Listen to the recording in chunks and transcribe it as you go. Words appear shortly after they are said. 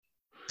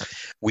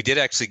We did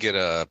actually get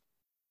a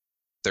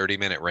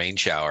 30-minute rain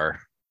shower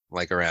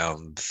like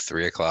around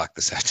 3 o'clock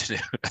this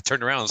afternoon. I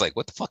turned around, I was like,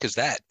 what the fuck is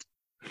that?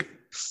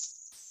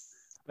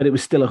 But it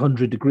was still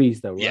 100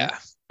 degrees though, right? Yeah.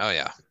 Oh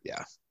yeah.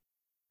 Yeah.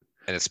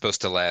 And it's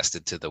supposed to last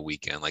into the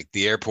weekend. Like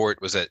the airport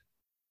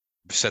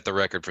set the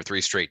record for 3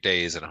 straight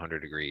days at 100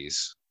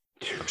 degrees.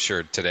 I'm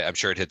sure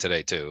it hit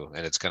today too,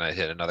 and it's gonna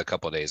hit another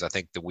couple of days. I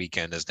think the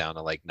weekend is down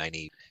to like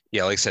 90.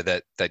 Yeah, like I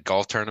said, that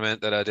golf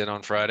tournament that I did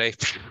on Friday.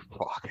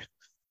 Fuck.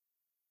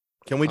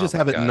 Can we just Oh my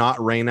have it God. not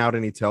rain out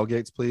any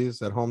tailgates,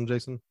 please, at home,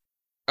 Jason?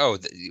 Oh,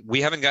 we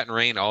haven't gotten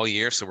rain all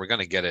year, so we're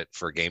gonna get it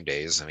for game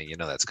days. I mean,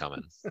 that's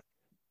coming.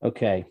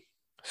 Okay.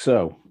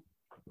 So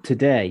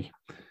today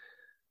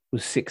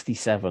was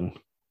 67.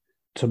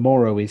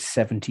 Tomorrow is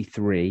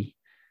 73.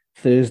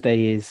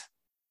 Thursday is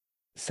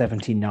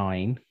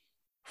 79.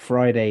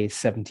 Friday is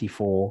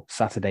 74.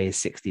 Saturday is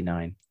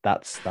 69.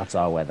 That's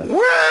our weather.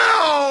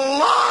 Well,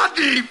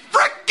 Lottie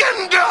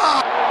frickin'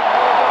 dog!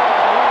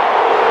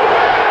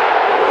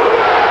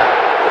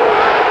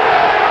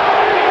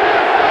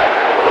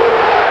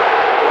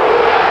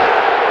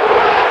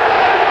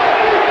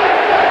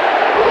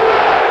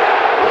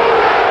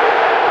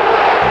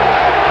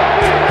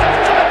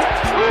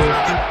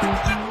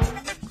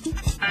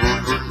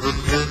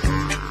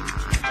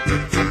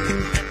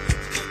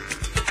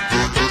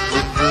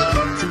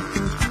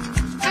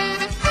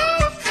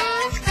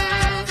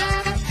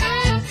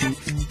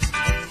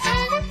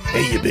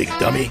 Hey, you big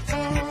dummy.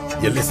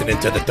 You're listening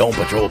to the Dome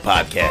Patrol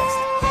podcast.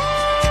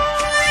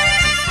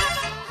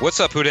 What's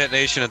up, Who Dat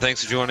Nation, and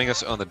thanks for joining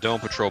us on the Dome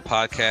Patrol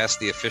podcast,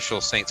 the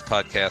official Saints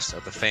podcast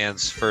of the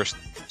Fans First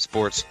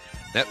Sports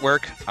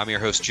Network. I'm your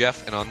host,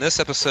 Jeff, and on this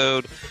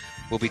episode,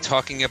 we'll be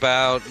talking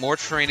about more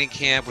training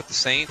camp with the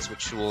Saints,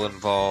 which will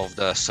involve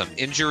some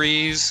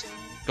injuries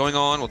going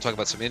on. We'll talk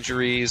about some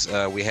injuries.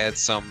 We had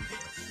some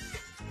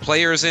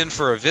players in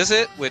for a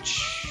visit,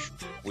 which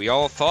we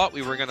all thought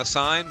we were going to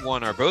sign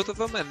one or both of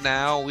them, and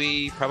now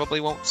we probably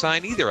won't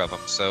sign either of them.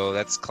 So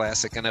that's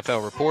classic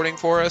NFL reporting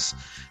for us.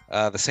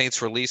 The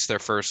Saints released their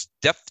first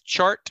depth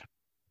chart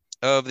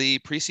of the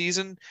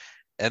preseason.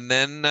 And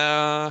then,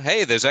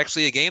 hey, there's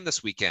actually a game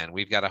this weekend.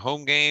 We've got a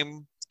home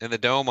game in the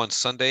Dome on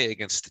Sunday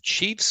against the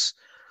Chiefs.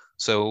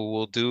 So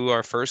we'll do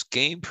our first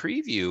game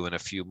preview in a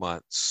few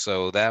months.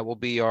 So that will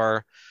be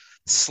our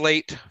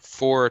slate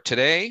for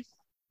today.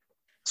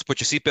 So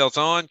put your seatbelts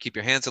on, keep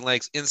your hands and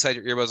legs inside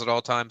your earbuds at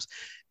all times,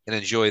 and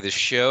enjoy the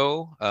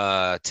show.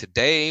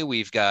 Today,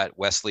 we've got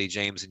Wesley,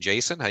 James, and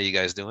Jason. How you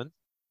guys doing?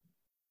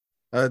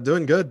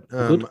 Doing good.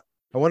 Good.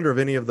 I wonder if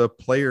any of the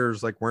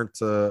players weren't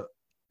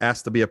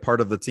asked to be a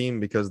part of the team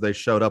because they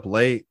showed up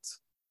late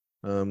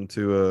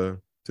to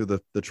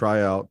the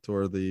tryout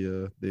or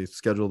the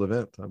scheduled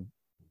event. I'm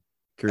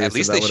curious. At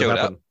least if that they would have showed up.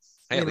 happened.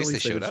 Hey, at least they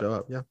showed could up. show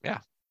up. Yeah. Yeah.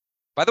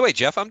 By the way,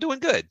 Jeff, I'm doing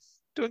good.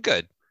 Doing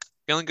good.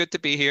 Feeling good to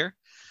be here.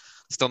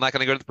 Still not going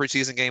to go to the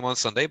preseason game on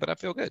Sunday, but I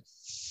feel good.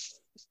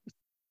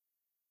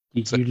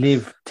 You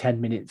live 10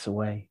 minutes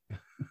away.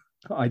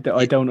 I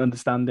don't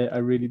understand it. I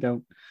really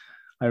don't.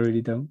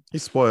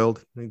 He's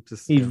spoiled.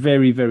 He's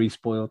very, very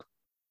spoiled.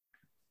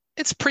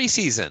 It's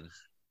preseason.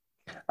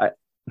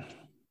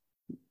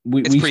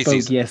 We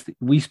preseason.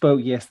 We spoke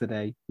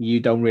yesterday.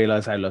 You don't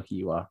realize how lucky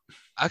you are.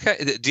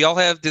 Okay. Do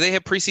they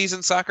have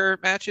preseason soccer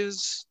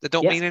matches that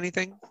don't mean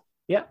anything?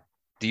 Yeah.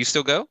 Do you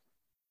still go?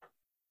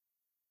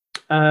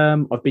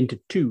 I've been to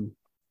 2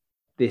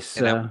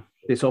 this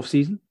off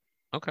season.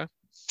 Okay.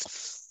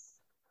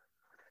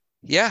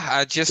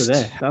 Yeah,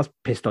 that's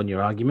pissed on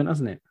your argument,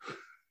 hasn't it?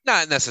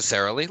 Not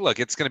necessarily. Look,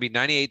 it's going to be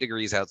 98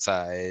 degrees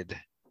outside.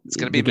 It's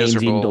going to be game's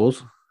miserable.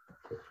 Indoors.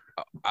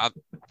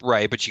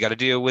 Right, but you got to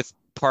deal with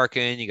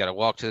parking. You got to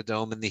walk to the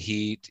Dome in the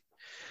heat.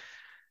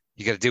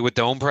 You got to deal with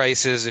Dome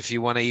prices if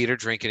you want to eat or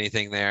drink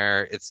anything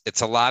there.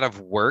 It's a lot of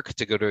work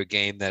to go to a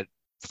game that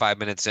 5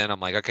 minutes in, I'm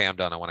like, okay, I'm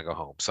done. I want to go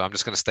home. So I'm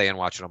just going to stay and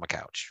watch it on my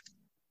couch.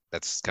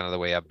 That's kind of the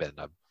way I've been.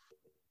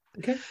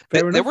 Okay.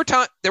 There were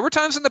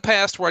times in the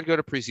past where I'd go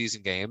to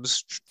preseason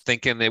games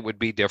thinking it would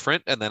be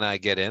different, and then I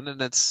get in,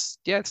 and it's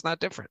not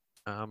different.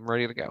 I'm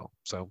ready to go.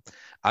 So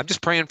I'm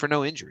just praying for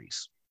no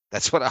injuries.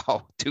 That's what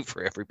I'll do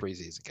for every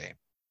preseason game.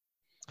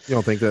 You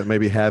don't think that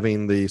maybe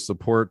having the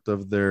support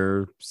of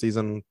their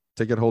season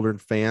ticket holder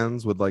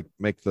fans would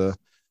make the,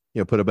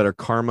 put a better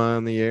karma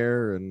in the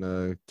air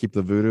and keep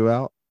the voodoo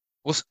out?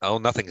 Well,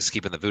 nothing is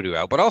keeping the voodoo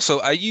out. But also,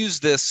 I use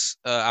this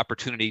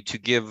opportunity to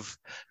give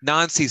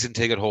non-season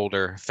ticket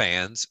holder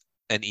fans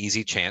an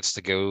easy chance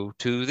to go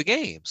to the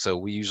game. So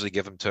we usually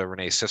give them to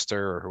Renee's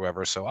sister or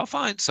whoever. So I'll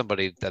find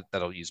somebody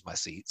that'll use my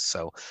seats.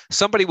 So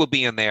somebody will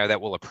be in there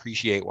that will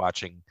appreciate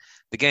watching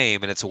the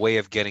game. And it's a way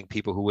of getting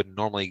people who wouldn't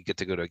normally get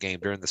to go to a game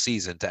during the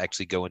season to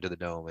actually go into the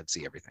Dome and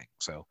see everything.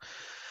 So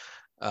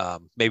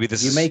maybe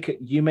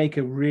you make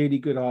a really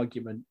good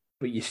argument,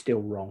 but you're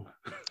still wrong.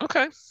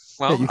 Okay.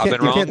 Well, yeah, I've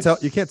been wrong.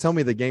 You can't tell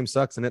me the game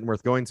sucks and isn't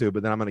worth going to,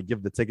 but then I'm going to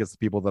give the tickets to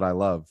people that I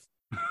love.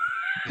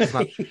 It's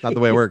not the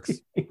way it works.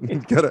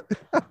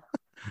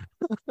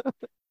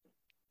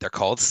 They're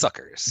called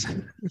suckers.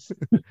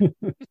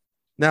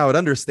 Now, I would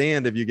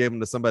understand if you gave them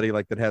to somebody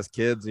like that has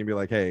kids and you'd be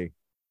like, hey,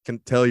 can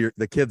tell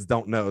the kids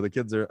don't know. The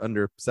kids are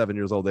under 7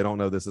 years old. They don't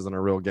know this isn't a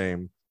real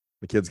game.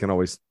 The kids can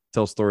always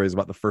tell stories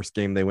about the first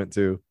game they went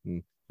to,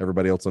 and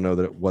everybody else will know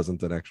that it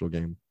wasn't an actual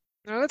game.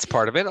 No, that's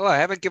part of it. Well, I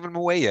haven't given them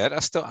away yet. I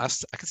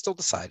can still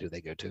decide who they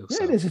go to. Yeah,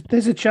 So.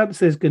 there's a chance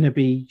there's going to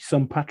be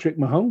some Patrick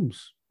Mahomes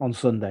on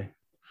Sunday.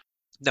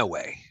 No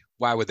way.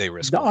 Why would they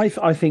risk? I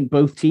think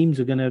both teams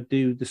are going to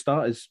do the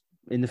starters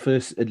in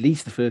at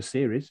least the first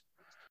series.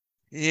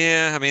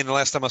 Yeah, I mean, the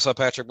last time I saw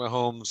Patrick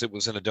Mahomes, it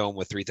was in a dome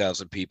with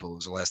 3,000 people. It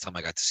was the last time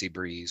I got to see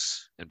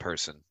Breeze in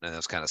person, and that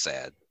was kind of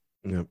sad.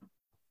 Yep.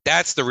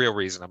 That's the real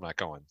reason I'm not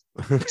going.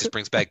 It just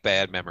brings back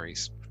bad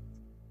memories.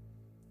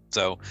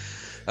 So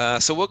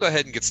we'll go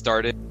ahead and get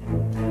started.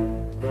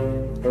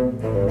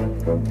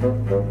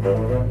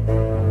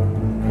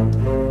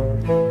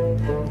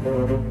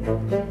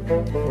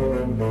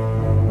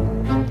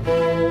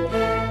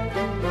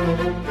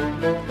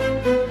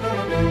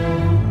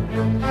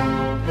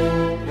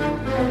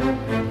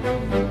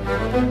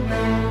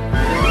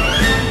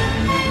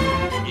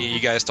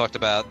 You guys talked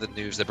about the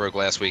news that broke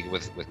last week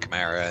with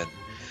Kamara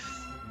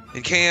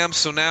and Cam.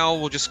 So now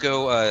we'll just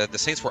go. The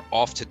Saints were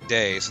off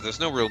today, so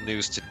there's no real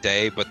news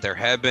today, but there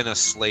have been a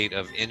slate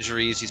of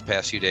injuries these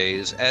past few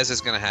days, as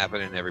is going to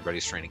happen in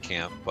everybody's training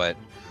camp. But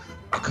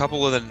a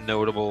couple of the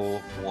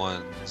notable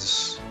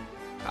ones,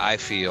 I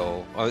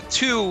feel,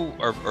 two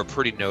are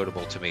pretty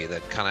notable to me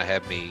that kind of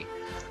have me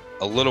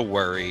a little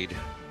worried.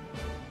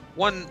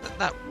 One,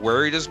 not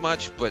worried as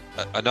much, but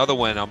another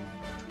one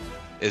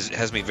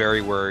has me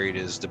very worried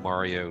is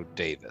Demario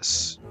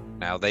Davis.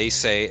 Now, they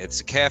say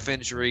it's a calf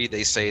injury.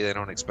 They say they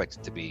don't expect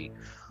it to be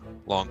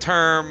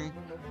long-term.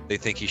 They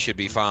think he should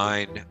be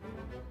fine.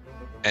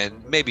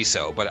 And maybe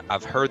so, but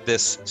I've heard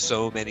this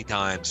so many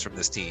times from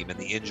this team, and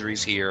the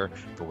injuries here,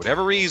 for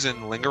whatever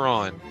reason, linger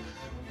on.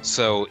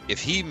 So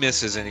if he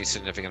misses any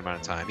significant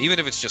amount of time, even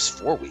if it's just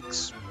 4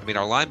 weeks, I mean,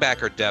 our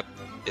linebacker depth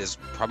is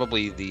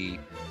probably the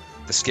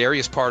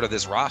scariest part of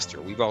this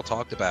roster. We've all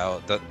talked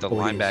about the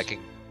linebacking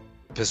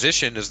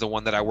position is the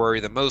one that I worry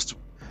the most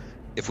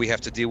if we have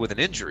to deal with an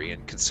injury,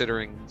 and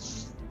considering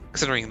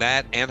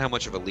that and how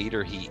much of a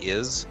leader he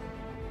is.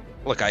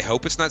 Look, I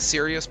hope it's not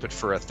serious, but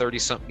for a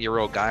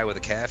 30-something-year-old guy with a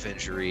calf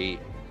injury,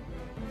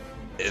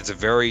 it's a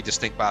very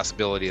distinct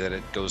possibility that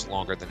it goes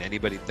longer than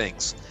anybody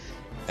thinks,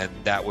 and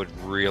that would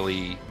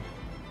really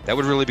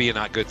be a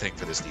not good thing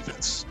for this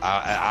defense.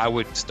 I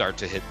would start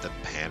to hit the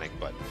panic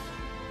button.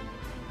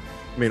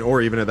 I mean,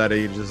 or even at that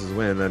age, this is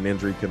when an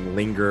injury can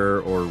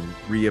linger or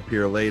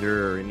reappear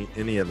later, or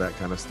any of that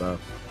kind of stuff.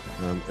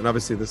 And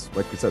obviously, this,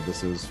 like we said,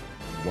 this is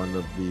one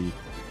of the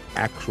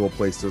actual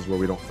places where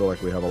we don't feel like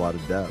we have a lot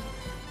of depth.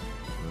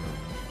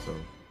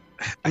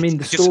 I mean,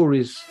 the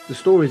stories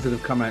that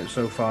have come out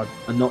so far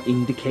are not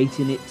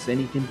indicating it's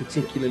anything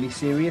particularly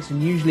serious.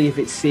 And usually, if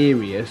it's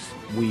serious,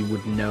 we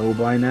would know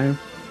by now.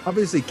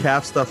 Obviously,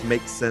 calf stuff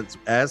makes sense.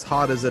 As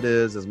hot as it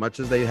is, as much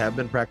as they have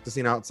been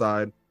practicing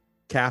outside,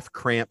 calf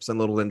cramps and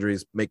little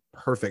injuries make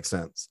perfect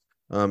sense.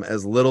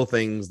 As little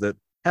things that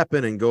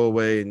happen and go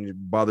away and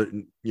bother,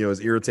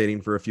 is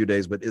irritating for a few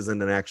days, but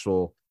isn't an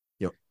actual,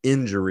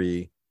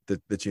 injury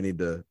that you need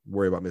to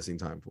worry about missing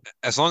time for.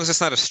 As long as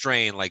it's not a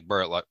strain like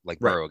Burrow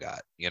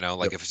got,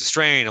 if it's a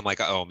strain, I'm like,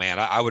 oh man,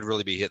 I would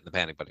really be hitting the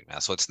panic button now.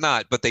 So it's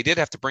not, but they did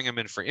have to bring him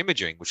in for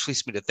imaging, which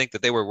leads me to think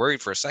that they were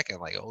worried for a second,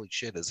 like, holy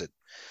shit, is it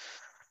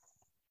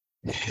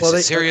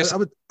serious? I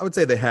would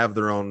say they have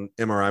their own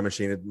MRI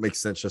machine. It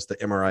makes sense just to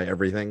MRI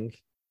everything,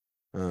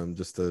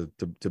 just to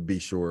be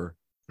sure.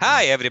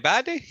 Hi,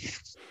 everybody.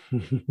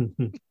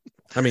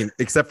 I mean,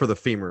 except for the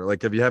femur.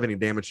 Like, if you have any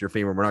damage to your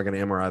femur, we're not going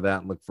to MRI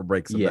that and look for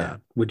breaks in that.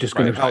 We're just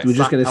going to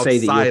say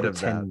that you're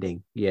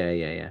pretending.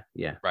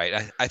 Yeah.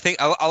 Right. I think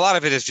a lot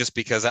of it is just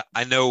because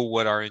I know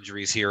what our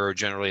injuries here are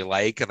generally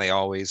like, and they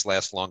always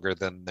last longer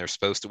than they're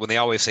supposed to. When they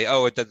always say,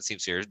 "Oh, it doesn't seem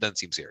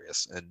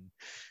serious," and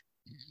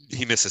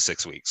he misses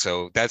 6 weeks.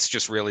 So that's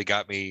just really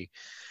got me.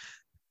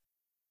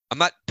 I'm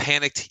not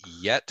panicked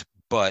yet,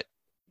 but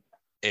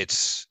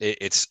it's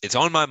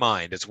on my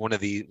mind. It's one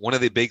of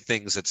the big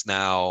things that's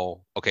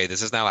now, okay,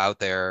 this is now out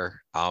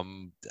there.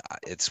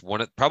 It's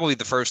probably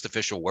the first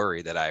official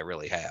worry that I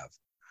really have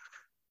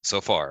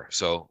so far.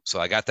 So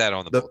I got that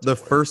on the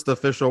first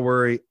official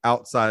worry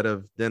outside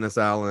of Dennis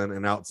Allen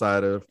and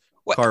outside of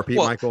Pete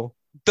Michael.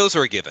 Those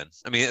are a given.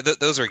 I mean,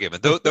 those are a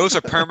given. Those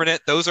are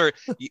permanent. Those are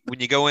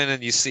when you go in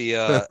and you see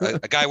a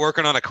guy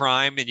working on a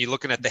crime and you're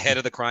looking at the head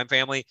of the crime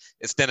family.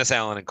 It's Dennis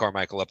Allen and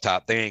Carmichael up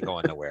top. They ain't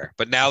going nowhere.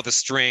 But now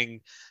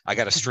I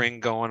got a string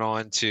going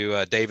on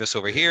to Davis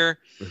over here.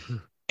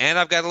 And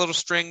I've got a little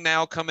string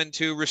now coming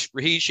to Rashid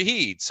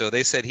Shaheed. So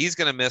they said he's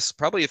going to miss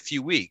probably a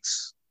few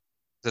weeks.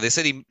 So they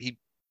said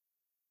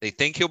they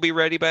think he'll be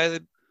ready by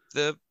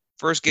the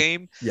first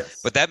game. Yes.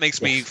 But that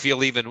makes me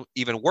feel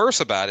even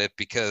worse about it,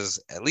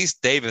 because at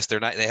least Davis, they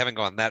haven't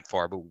gone that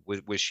far. But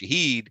with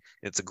Shaheed,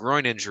 it's a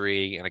groin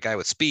injury and a guy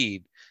with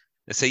speed.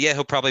 They say,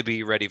 he'll probably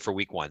be ready for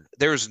week one.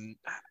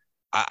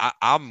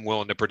 I'm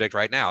willing to predict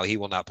right now he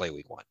will not play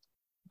week one.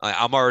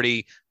 I'm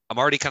already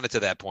kind of to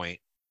that point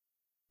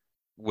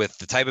with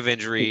the type of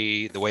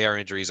injury, the way our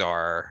injuries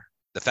are,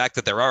 the fact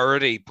that they're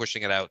already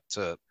pushing it out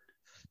to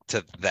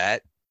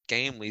that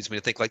game leads me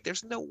to think like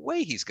there's no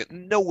way he's going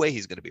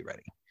to be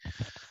ready.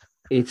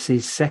 It's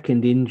his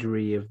second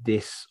injury of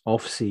this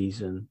off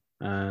season.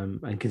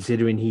 And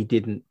considering he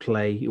didn't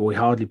play, or he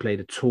hardly played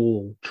at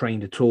all,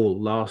 trained at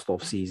all last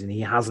off season,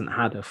 he hasn't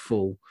had a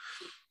full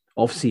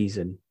off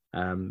season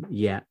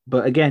yet.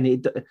 But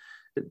again,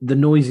 the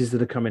noises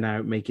that are coming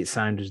out make it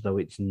sound as though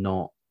it's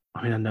not.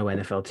 I mean, I know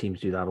NFL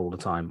teams do that all the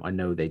time. I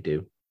know they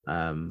do.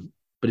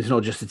 But it's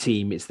not just the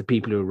team; it's the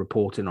people who are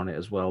reporting on it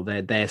as well.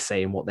 They're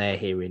saying what they're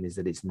hearing is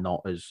that it's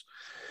not as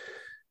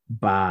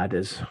bad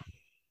as.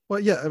 Well,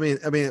 yeah, I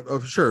mean,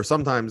 sure.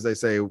 Sometimes they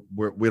say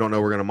we don't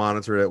know, we're going to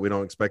monitor it, we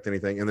don't expect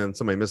anything, and then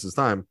somebody misses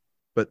time.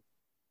 But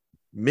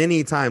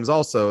many times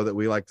also that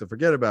we like to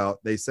forget about,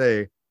 they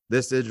say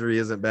this injury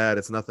isn't bad,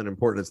 it's nothing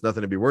important, it's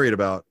nothing to be worried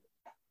about,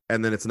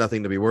 and then it's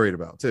nothing to be worried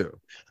about too.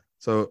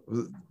 So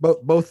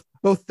both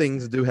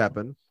things do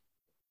happen.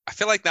 I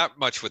feel like not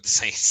much with the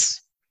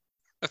Saints.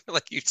 I feel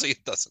like usually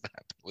it doesn't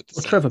happen with the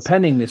Saints. Trevor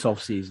Penning this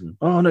offseason.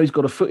 Oh no, he's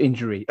got a foot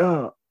injury.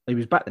 Oh, he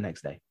was back the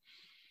next day.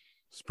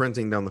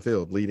 Sprinting down the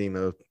field, leading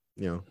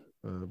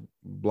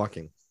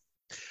blocking.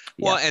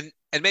 Well, yeah.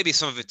 and maybe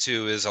some of it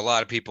too is a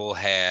lot of people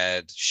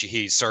had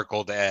Shaheed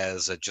circled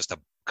as just a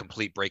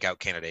complete breakout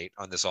candidate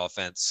on this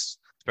offense,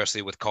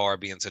 especially with Carr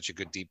being such a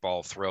good deep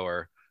ball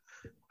thrower.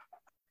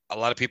 A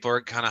lot of people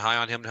are kind of high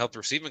on him to help the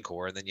receiving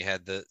core, and then you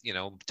had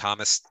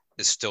Thomas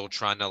is still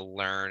trying to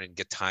learn and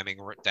get timing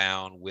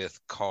down with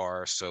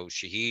Carr, so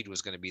Shaheed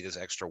was going to be this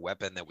extra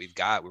weapon that we've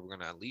got. We were going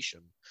to unleash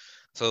him.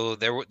 So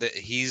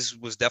he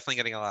was definitely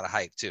getting a lot of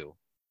hype too,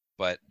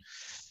 but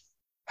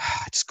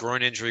just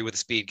groin injury with a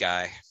speed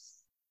guy.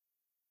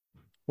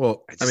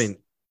 Well,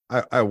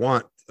 I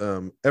want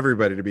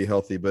everybody to be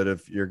healthy, but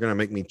if you're going to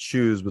make me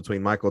choose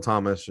between Michael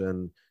Thomas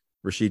and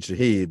Rashid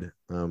Shaheed,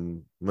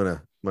 I'm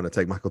gonna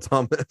take Michael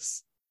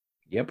Thomas.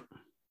 Yep.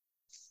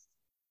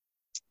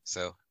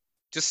 So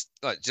just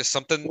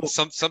something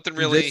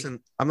really. Jason,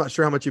 I'm not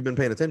sure how much you've been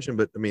paying attention,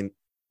 but I mean,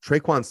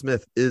 Traquan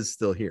Smith is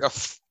still here.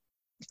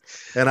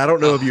 And I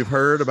don't know if you've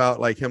heard about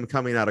like him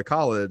coming out of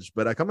college,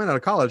 but coming out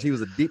of college, he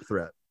was a deep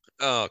threat.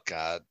 Oh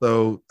God.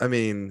 So, I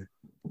mean,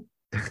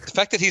 the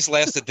fact that he's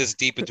lasted this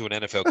deep into an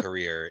NFL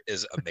career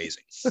is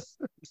amazing.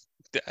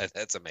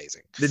 That's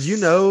amazing. Did you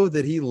know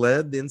that he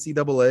led the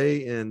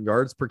NCAA in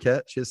yards per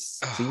catch his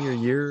senior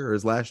year or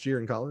his last year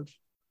in college?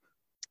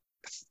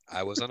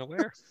 I was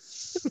unaware.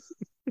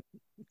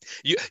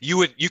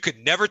 You could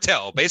never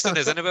tell based on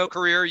his NFL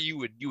career. You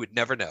would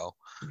never know.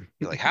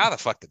 You're like, how the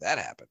fuck did that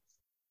happen?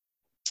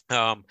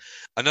 Go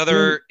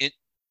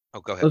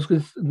ahead.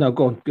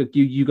 Go on.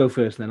 You go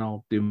first, then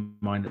I'll do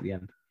mine at the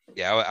end.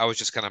 Yeah, I was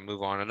just going to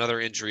move on. Another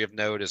injury of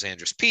note is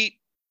Andrus Peat,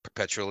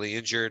 perpetually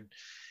injured.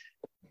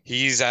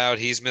 He's out.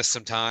 He's missed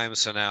some time.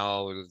 So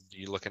now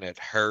you're looking at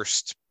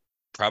Hurst.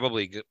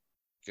 Probably good.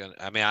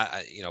 I mean,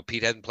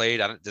 Pete hadn't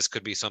played. This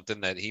could be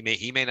something that he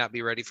may not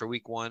be ready for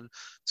week 1.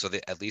 So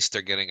at least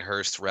they're getting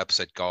Hurst reps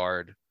at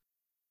guard.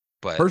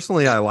 But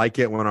personally, I like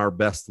it when our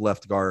best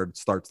left guard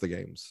starts the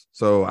games.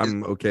 So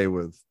I'm okay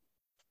with.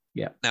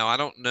 Yeah. Now I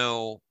don't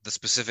know the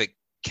specific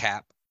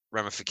cap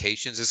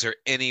ramifications. Is there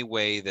any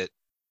way that?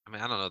 I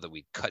mean, I don't know that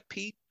we'd cut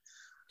Pete.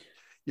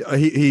 Yeah,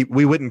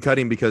 we wouldn't cut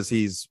him because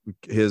he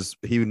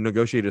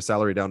negotiated his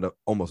salary down to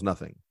almost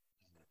nothing.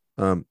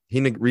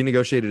 He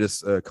renegotiated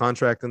his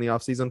contract in the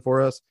offseason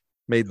for us,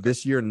 made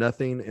this year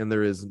nothing, and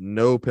there is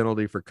no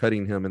penalty for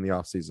cutting him in the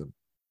offseason.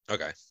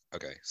 Okay.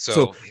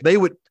 So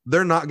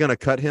they're not going to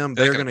cut him.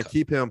 They're going to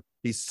keep him.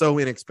 He's so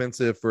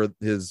inexpensive for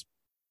his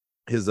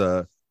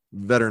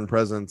veteran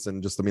presence,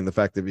 and just the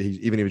fact that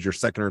even if he's your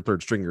second or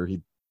third stringer,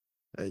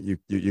 you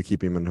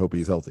keep him and hope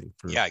he's healthy.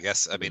 Yeah, I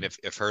guess. I mean,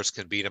 if Hurst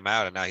can beat him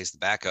out and now he's the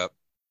backup,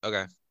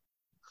 okay.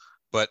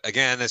 But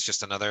again, it's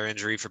just another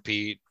injury for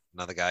Pete.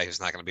 Another guy who's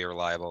not going to be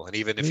reliable, and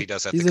even if he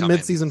does have to come in, he's in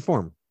mid-season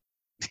form.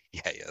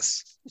 Yeah,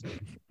 yes.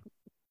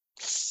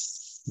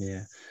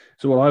 Yeah.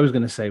 So what I was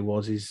going to say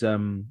is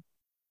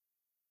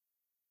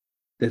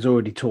there's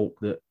already talk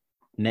that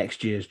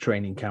next year's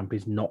training camp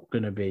is not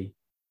going to be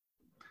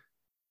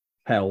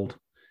held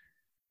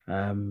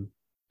in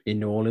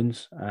New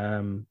Orleans.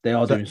 They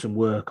are doing some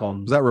work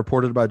on. Was that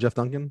reported by Jeff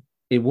Duncan?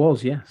 It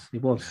was, yes,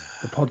 it was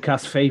the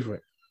podcast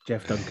favorite,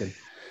 Jeff Duncan.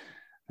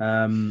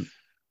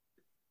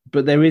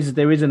 But there is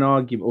an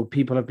argument, or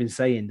people have been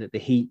saying that the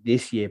Heat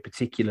this year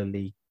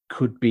particularly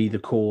could be the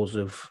cause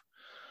of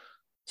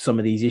some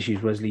of these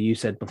issues. Wesley, you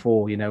said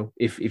before,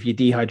 if you're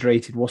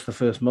dehydrated, what's the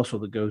first muscle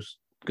that goes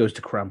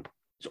to cramp?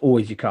 It's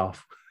always your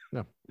calf.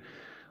 Yeah.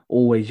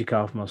 Always your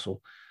calf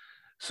muscle.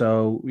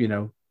 So,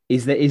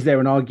 is there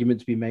an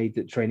argument to be made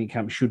that training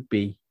camp should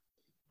be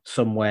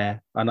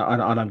somewhere, and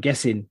I'm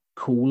guessing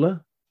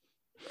cooler?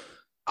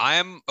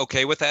 I'm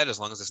okay with that as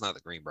long as it's not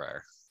the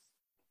Greenbrier.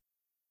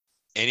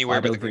 Anywhere I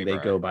don't but the think Greenbrier.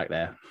 they go back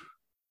there.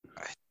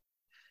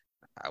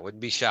 I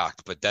wouldn't be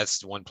shocked, but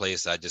that's one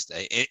place I just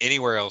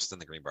anywhere else than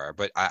the Greenbrier.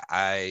 But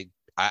I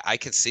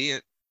can see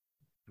it.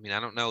 I mean, I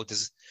don't know.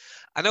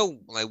 I know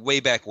like way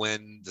back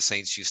when the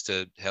Saints used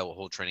to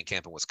hold training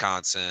camp in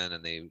Wisconsin,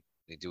 and they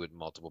do it in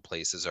multiple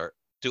places.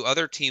 Do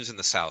other teams in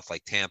the South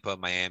like Tampa,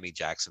 Miami,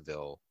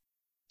 Jacksonville,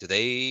 do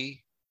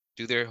they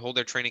hold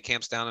their training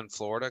camps down in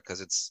Florida?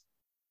 Because it's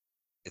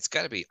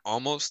got to be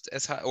almost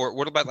as high. Or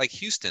what about like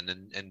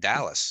Houston and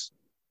Dallas?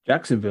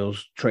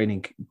 Jacksonville's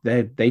training.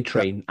 They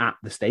train at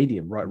the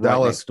stadium, right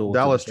next door.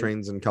 Dallas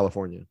trains in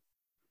California.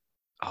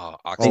 Oh,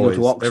 They go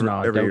to Always,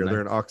 Oxnard every year. don't they?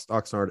 They're in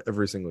Oxnard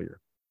every single year.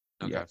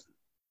 Okay. Yeah.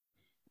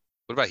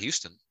 What about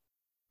Houston?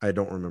 I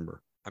don't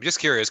remember. I'm just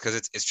curious because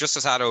it's just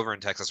as hot over in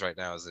Texas right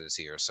now as it is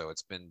here, so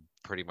it's been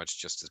pretty much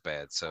just as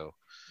bad. So,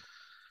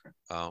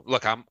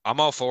 look, I'm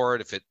all for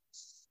it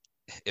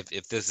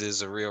if this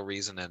is a real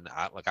reason, and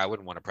I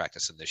wouldn't want to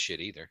practice in this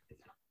shit either.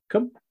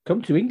 Come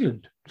to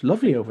England. It's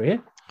lovely over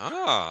here.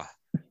 Ah.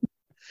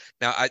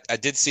 Now I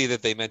did see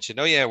that they mentioned,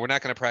 oh yeah, we're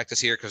not going to practice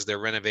here because they're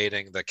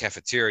renovating the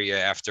cafeteria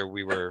after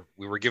we were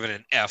given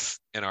an F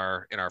in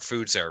our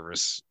food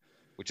service,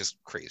 which is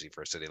crazy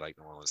for a city like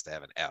New Orleans to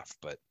have an F,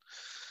 but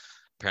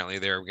apparently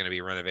they're going to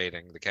be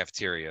renovating the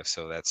cafeteria,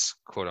 so that's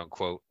quote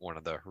unquote one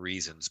of the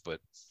reasons. But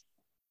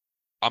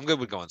I'm good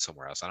with going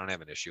somewhere else. I don't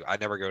have an issue. I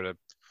never go to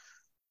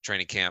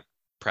training camp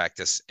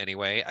practice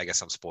anyway. I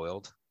guess I'm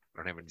spoiled. I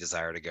don't have any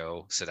desire to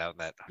go sit out in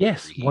that.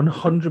 Yes,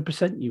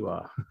 100% you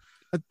are.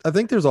 I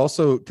think there's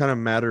also kind of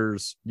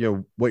matters,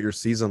 what your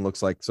season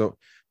looks like. So,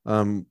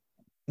 one,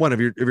 if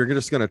you're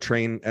just going to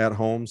train at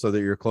home so that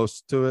you're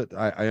close to it,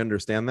 I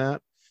understand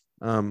that.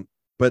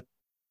 But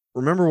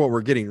remember what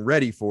we're getting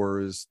ready for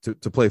is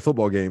to play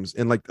football games.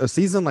 And like a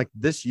season like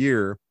this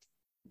year,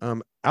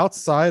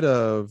 outside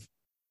of,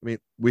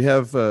 we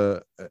have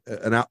a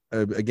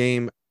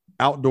game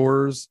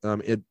outdoors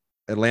at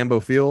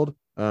Lambeau Field.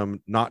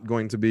 Not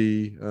going to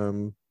be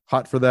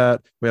hot for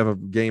that. We have a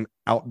game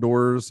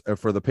outdoors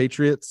for the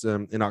Patriots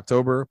in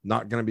October.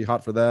 Not going to be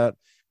hot for that.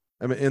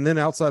 And then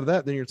outside of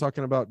that, then you're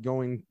talking about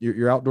going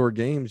your outdoor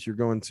games. You're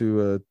going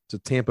to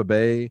Tampa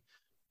Bay.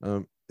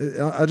 I'm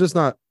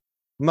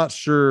not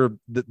sure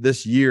that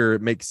this year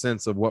it makes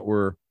sense of what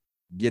we're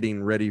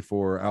getting ready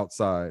for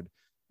outside.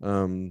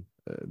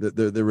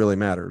 That really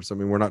matters.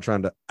 We're not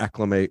trying to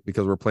acclimate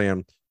because we're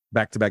playing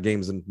back-to-back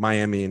games in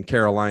Miami and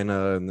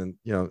Carolina, and then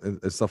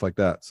and stuff like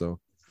that. So,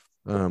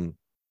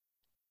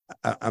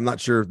 I'm not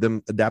sure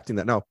them adapting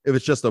that. No, if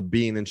it's just a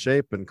being in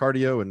shape and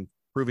cardio and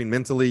proving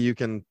mentally you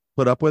can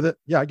put up with it,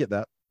 yeah, I get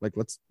that. Like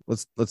let's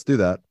do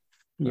that.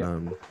 Yeah.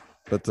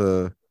 But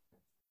I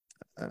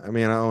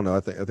don't know. I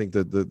think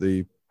that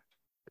the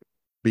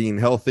being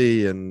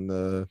healthy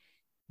and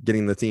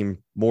getting the team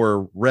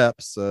more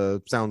reps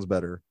sounds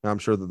better. I'm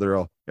sure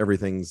that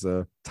everything's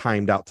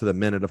timed out to the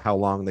minute of how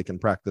long they can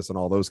practice and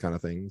all those kind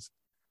of things.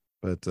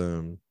 But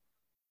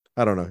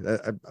I don't know.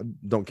 I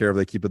don't care if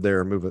they keep it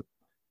there or move it.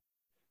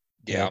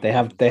 Yeah,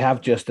 they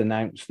have just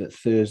announced that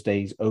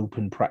Thursday's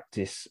open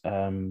practice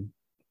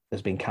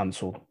has been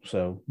cancelled,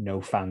 so no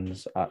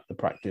fans at the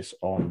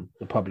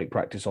public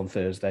practice on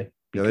Thursday.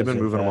 Yeah, they've been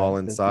moving them all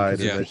inside.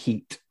 Because of the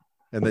heat.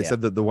 And they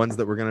said that the ones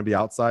that were going to be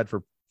outside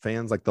for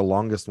fans, like the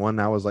longest one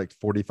now is like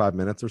 45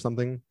 minutes or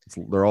something.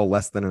 They're all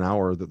less than an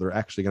hour that they're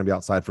actually going to be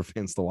outside for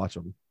fans to watch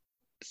them.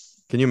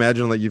 Can you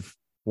imagine that you've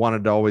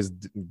wanted to always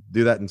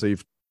do that, and so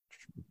you've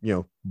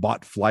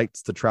bought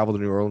flights to travel to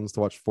New Orleans to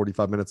watch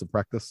 45 minutes of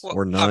practice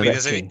or none?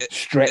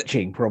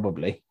 Stretching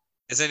probably.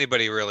 Is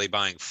anybody really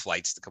buying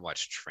flights to come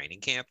watch training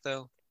camp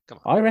though? Come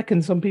on. I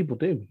reckon some people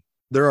do.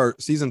 There are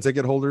season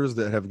ticket holders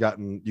that have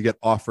you get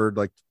offered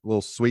like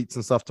little suites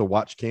and stuff to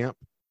watch camp.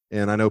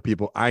 And I know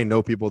people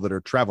that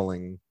are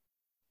traveling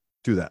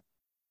to that.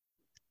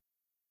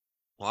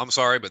 Well, I'm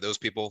sorry, but those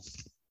people,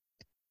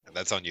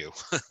 that's on you.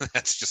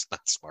 That's just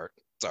not smart.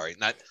 Sorry.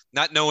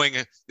 Not knowing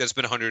that it's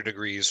been 100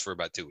 degrees for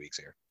about 2 weeks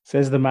here.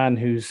 Says the man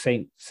who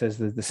says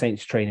that the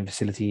Saints training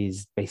facility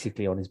is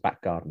basically on his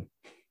back garden.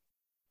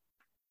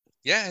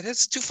 Yeah, it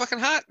is too fucking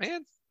hot,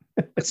 man.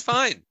 It's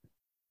fine.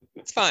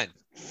 It's fine.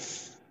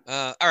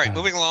 All right,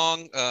 moving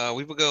along.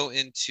 We will go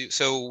into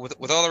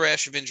with all the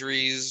rash of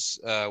injuries,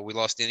 we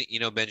lost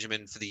Eno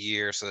Benjamin for the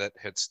year, so that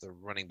hits the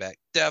running back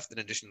depth in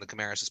addition to the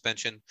Kamara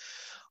suspension.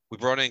 We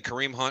brought in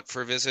Kareem Hunt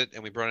for a visit,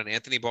 and we brought in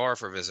Anthony Barr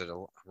for a visit,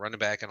 a running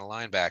back and a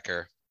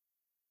linebacker.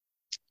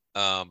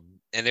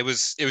 And it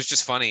was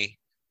just funny.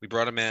 We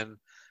brought him in.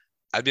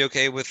 I'd be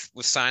okay with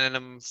signing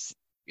him.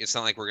 It's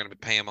not like we're going to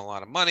pay him a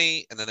lot of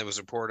money. And then there was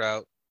a report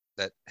out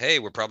that, hey,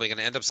 we're probably going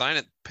to end up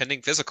signing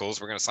pending physicals.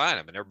 We're going to sign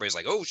him. And everybody's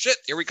like, oh, shit,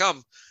 here we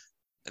come.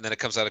 And then it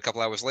comes out a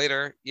couple hours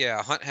later.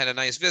 Yeah, Hunt had a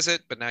nice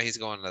visit, but now he's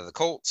going to the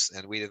Colts,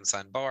 and we didn't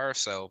sign Barr.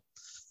 So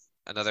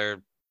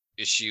another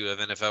issue of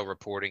NFL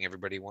reporting.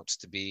 Everybody wants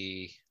to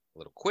be a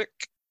little quick.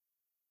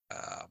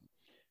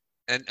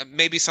 And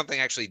maybe something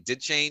actually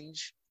did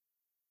change.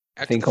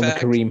 I think on the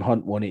Kareem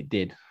Hunt one, it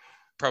did.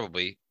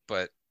 Probably,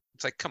 but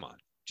it's like, come on.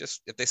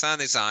 Just if they sign,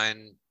 they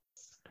sign.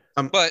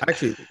 But I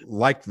actually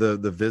like the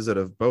visit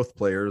of both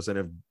players, and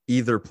if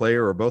either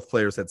player or both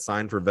players had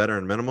signed for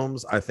veteran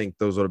minimums, I think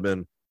those would have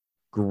been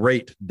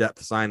great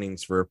depth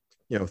signings for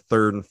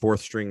third and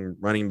fourth string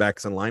running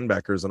backs and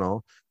linebackers and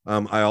all.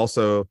 I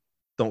also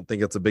don't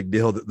think it's a big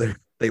deal that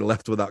they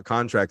left without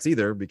contracts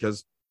either,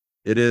 because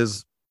it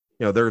is,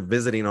 they're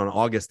visiting on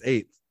August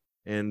 8th,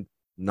 and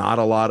not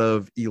a lot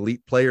of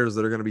elite players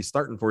that are going to be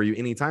starting for you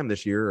anytime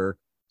this year are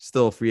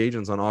still free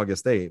agents on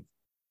August 8th.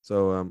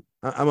 So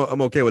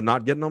I'm okay with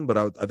not getting them, but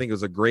I think it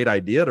was a great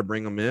idea to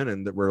bring them in,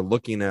 and that we're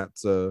looking at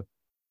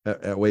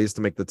ways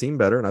to make the team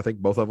better. And I think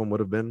both of them would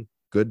have been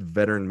good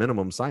veteran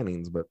minimum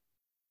signings, but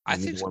I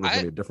think one was going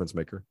to be a difference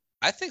maker.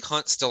 I think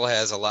Hunt still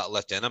has a lot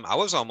left in him. I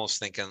was almost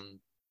thinking,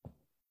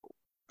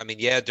 I mean,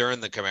 yeah, during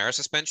the Kamara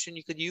suspension,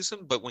 you could use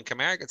him, but when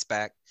Kamara gets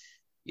back,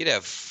 you'd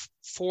have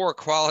 4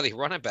 quality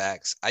running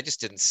backs. I just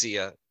didn't see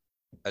a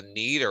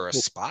need or a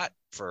spot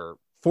for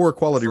 4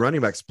 quality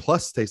running backs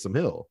plus Taysom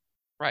Hill.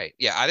 Right.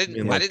 Yeah, I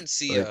didn't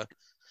see a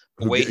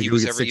way he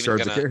was ever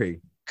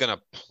even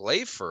gonna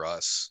play for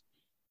us.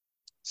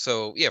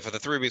 So yeah, for the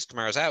 3 weeks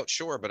Kamara's out,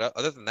 sure, but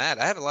other than that,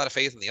 I have a lot of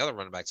faith in the other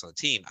running backs on the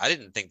team. I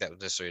didn't think that was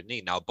necessarily a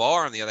need. Now,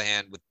 Barr, on the other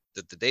hand, with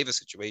the Davis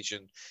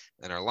situation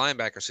and our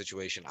linebacker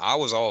situation, I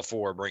was all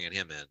for bringing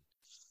him in.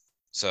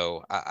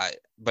 So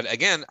but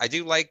again, I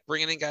do like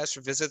bringing in guys for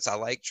visits. I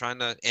like trying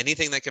to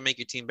anything that can make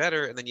your team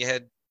better. And then you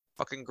had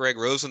fucking Greg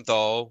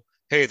Rosenthal.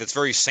 Hey, that's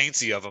very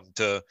saintsy of him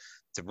to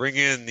bring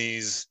in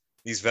these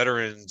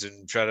veterans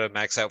and try to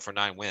max out for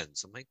 9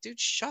 wins. I'm like, dude,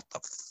 shut the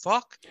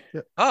fuck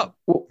up.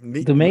 Well,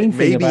 the main thing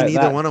maybe about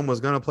neither that, one of them was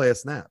going to play a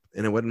snap,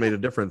 and it wouldn't made a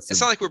difference.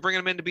 It's not like we're bringing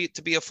him in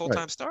to be a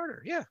full-time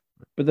starter. Yeah.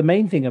 But the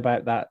main thing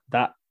about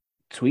that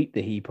tweet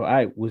that he put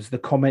out was the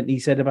comment he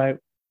said about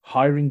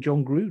hiring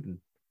John Gruden,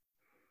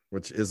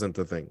 which isn't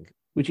a thing.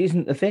 Which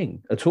isn't a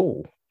thing at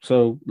all.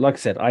 So, like I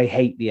said, I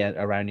hate the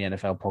Around the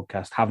NFL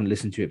podcast. Haven't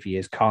listened to it for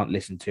years. Can't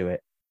listen to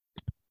it.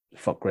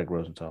 Fuck Greg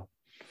Rosenthal.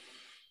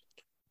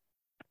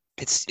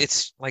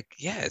 It's like,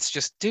 yeah, it's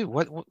just, dude,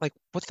 what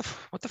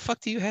the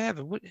fuck do you have,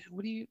 and what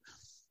do you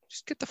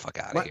just get the fuck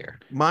out of here?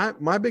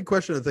 My big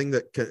question, the thing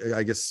that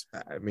I guess,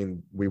 I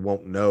mean, we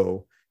won't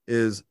know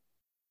is,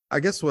 I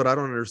guess what I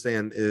don't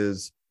understand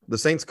is the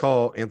Saints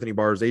call Anthony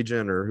Barr's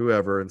agent or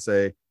whoever and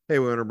say, hey,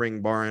 we want to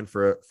bring Barr in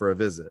for a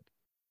visit,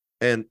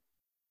 and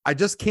I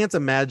just can't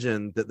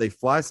imagine that they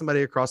fly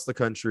somebody across the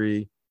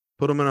country,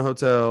 put them in a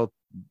hotel,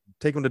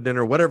 take them to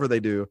dinner, whatever they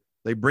do,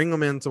 they bring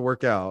them in to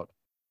work out,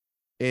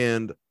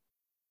 and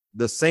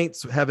the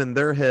Saints have in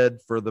their head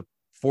for the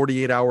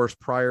 48 hours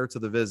prior to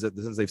the visit,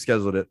 since they've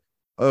scheduled it,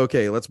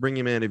 okay, let's bring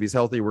him in. If he's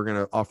healthy, we're going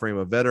to offer him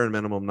a veteran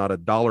minimum, not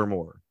 $1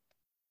 more.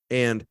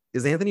 And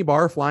is Anthony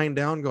Barr flying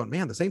down going,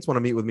 man, the Saints want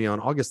to meet with me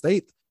on August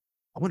 8th.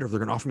 I wonder if they're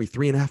going to offer me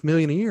 $3.5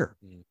 million a year.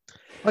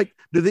 Like,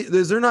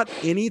 is there not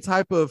any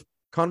type of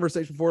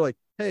conversation for like,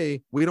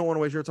 hey, we don't want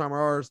to waste your time or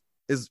ours?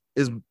 Is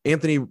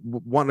Anthony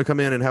wanting to come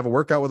in and have a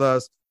workout with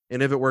us?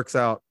 And if it works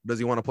out, does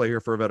he want to play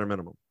here for a veteran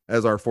minimum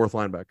as our 4th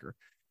linebacker?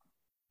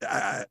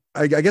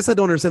 I guess I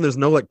don't understand. There's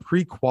no like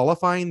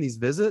pre-qualifying these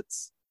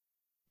visits.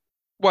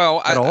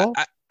 Well, at all.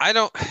 I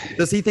don't.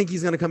 Does he think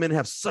he's going to come in and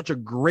have such a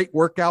great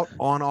workout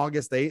on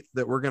August 8th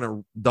that we're going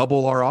to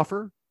double our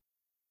offer?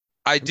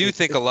 I do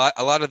think a lot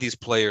of these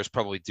players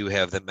probably do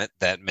have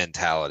that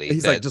mentality.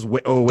 He's like, just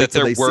wait. Oh, wait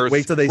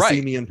till they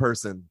see me in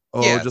person.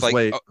 Oh, yeah, just like,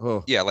 wait.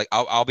 Oh, yeah, like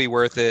I'll be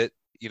worth it.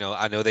 You know,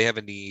 I know they have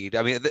a need.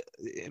 I mean,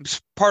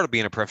 it's part of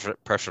being a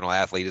professional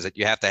athlete is that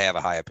you have to have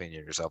a high opinion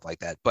of yourself like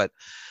that. But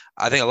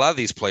I think a lot of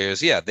these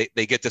players, yeah,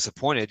 they get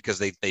disappointed because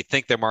they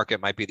think their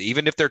market might be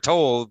even if they're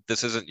told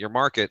this isn't your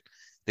market,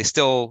 they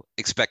still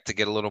expect to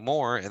get a little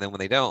more. And then when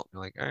they don't,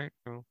 they're like, all right,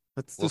 well,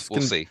 we'll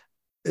see.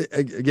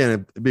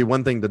 Again, it'd be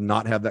one thing to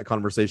not have that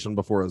conversation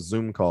before a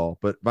Zoom call,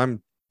 but if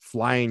I'm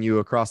flying you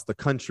across the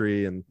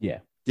country and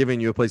giving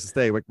you a place to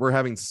stay, like we're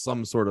having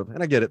some sort of,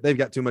 and I get it, they've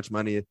got too much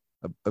money.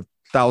 A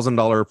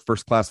 $1,000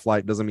 first class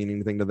flight doesn't mean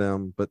anything to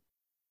them, but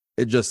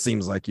it just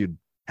seems like you'd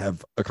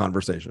have a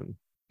conversation.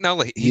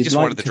 No, he just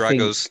wanted the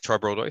Drago's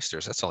charbroiled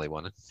oysters. That's all he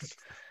wanted.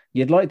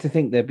 You'd like to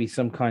think there'd be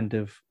some kind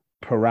of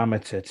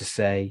parameter to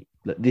say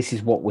that this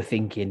is what we're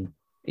thinking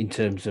in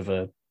terms of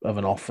an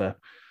offer.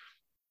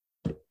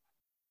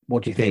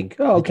 What do you think?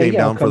 Oh, okay, came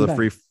down for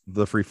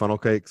the free funnel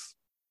cakes.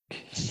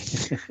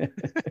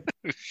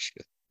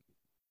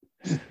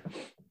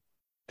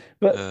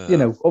 But you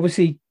know,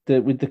 obviously,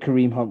 with the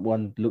Kareem Hunt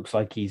one, looks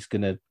like he's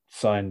going to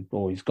sign,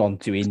 or he's gone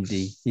to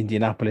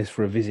Indianapolis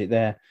for a visit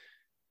there.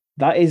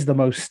 That is the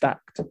most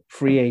stacked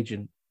free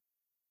agent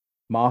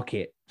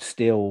market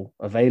still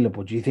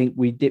available. Do you think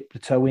we dip the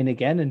toe in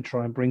again and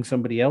try and bring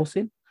somebody else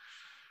in?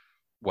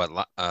 What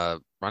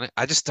running?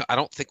 I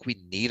don't think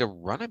we need a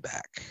running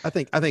back. I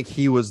think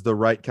he was the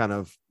right kind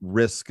of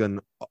risk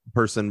and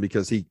person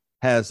because he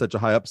has such a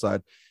high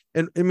upside.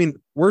 And I mean,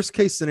 worst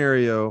case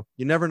scenario,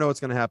 you never know what's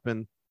going to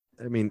happen.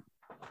 I mean,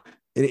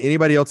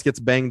 anybody else gets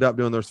banged up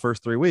during those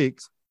first 3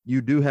 weeks,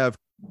 you do have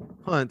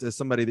Hunt as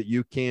somebody that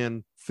you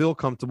can feel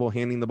comfortable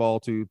handing the ball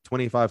to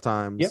 25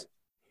 times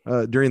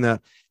during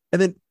that. And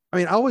then, I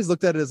mean, I always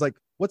looked at it as like,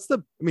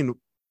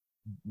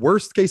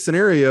 worst case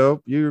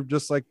scenario, you're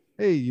just like,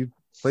 hey, you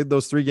played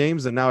those 3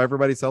 games and now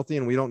everybody's healthy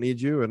and we don't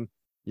need you. And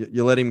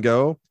you let him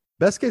go.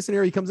 Best case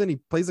scenario, he comes in, he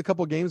plays a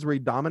couple games where he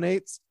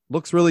dominates,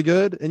 looks really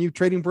good, and you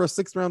trade him for a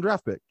 6th round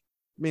draft pick.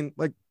 mean,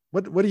 like,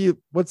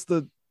 what's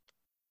the,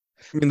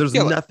 I mean, there's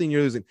Yeah, nothing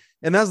you're losing.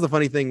 And that's the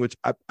funny thing, which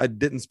I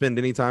didn't spend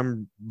any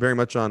time very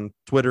much on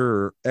Twitter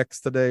or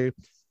X today,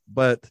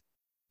 but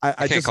I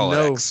can't just call it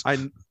know, X.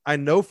 I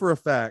know for a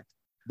fact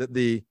that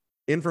the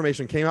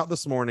information came out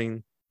this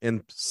morning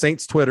in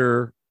Saints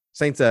Twitter,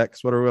 Saints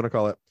X, whatever we want to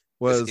call it,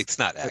 was it's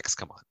not X.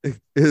 Come on.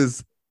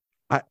 is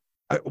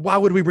why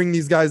would we bring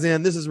these guys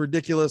in? This is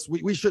ridiculous.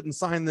 We shouldn't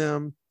sign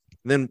them.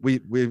 And then we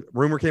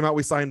rumor came out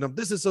we signed them.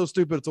 This is so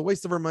stupid. It's a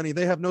waste of our money.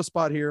 They have no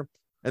spot here.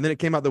 And then it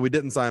came out that we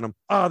didn't sign them.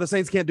 The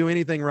Saints can't do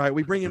anything right.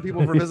 We bring in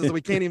people for business and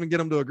we can't even get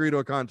them to agree to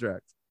a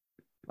contract.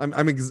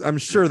 I'm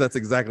sure that's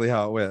exactly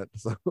how it went.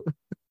 So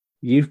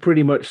You've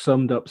pretty much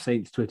summed up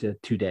Saints Twitter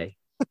today.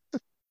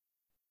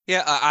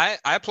 Yeah, I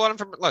applaud him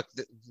for. Look,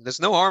 there's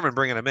no harm in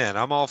bringing him in.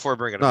 I'm all for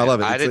bringing him no, in. I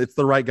love it. It's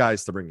the right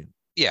guys to bring in.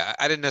 Yeah,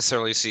 I didn't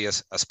necessarily see a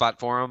spot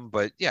for him,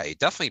 but yeah, he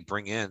definitely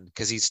bring in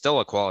because he's still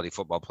a quality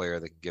football player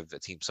that can give the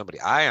team somebody.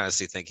 I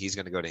honestly think he's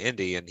going to go to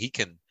Indy and he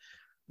can.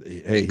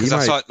 Hey, because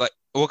I saw it like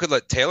could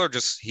let Taylor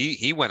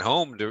he went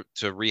home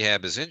to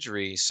rehab his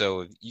injury,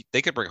 so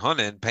they could bring Hunt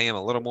in, pay him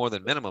a little more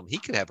than minimum. He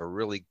could have a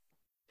really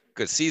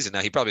good season.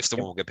 Now he probably still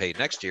won't get paid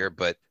next year,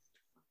 but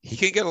he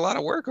can get a lot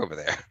of work over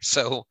there.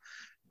 So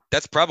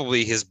that's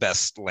probably his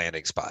best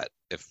landing spot,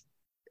 if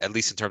at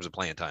least in terms of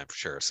playing time for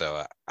sure.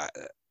 So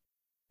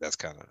that's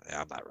kind of,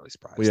 I'm not really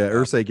surprised. Well, yeah,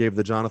 Irsay gave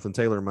the Jonathan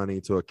Taylor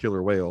money to a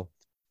killer whale.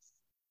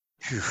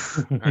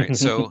 All right,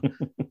 so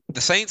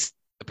the Saints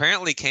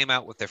apparently came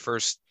out with their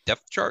first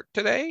depth chart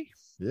today.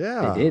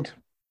 Yeah, They did.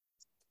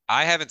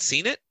 I haven't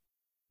seen it.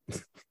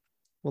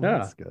 Well, Yeah.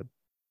 that's good.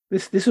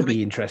 This will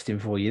be interesting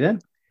for you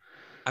then.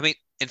 I mean,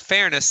 in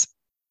fairness,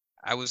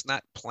 I was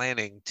not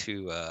planning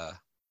to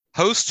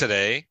host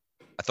today.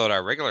 I thought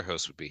our regular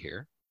host would be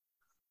here.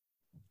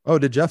 Oh,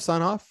 did Jeff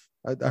sign off?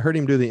 I heard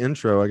him do the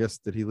intro. I guess,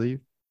 did he leave?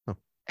 Oh,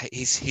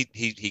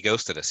 He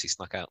ghosted us. He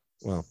snuck out.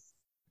 well,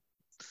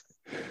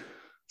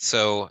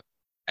 So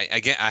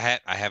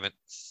I haven't.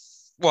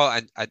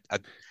 Well,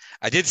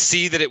 I did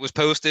see that it was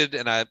posted,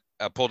 and I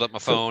pulled up my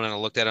phone and I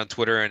looked at it on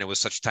Twitter, and it was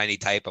such tiny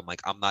type. I'm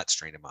like, I'm not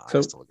straining my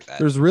eyes to look at that.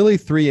 there's really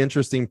three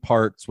interesting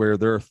parts where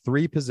there are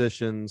three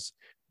positions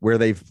where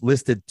they've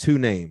listed two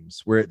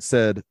names where it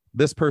said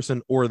this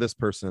person or this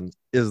person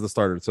is the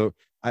starter. So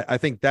I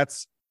think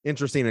that's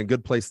interesting and a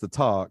good place to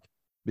talk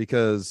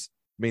because,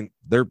 I mean,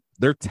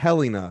 they're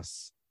telling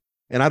us,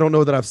 and I don't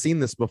know that I've seen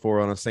this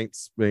before on a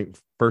Saints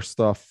first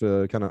off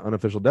kind of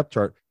unofficial depth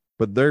chart,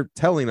 but they're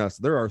telling us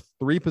there are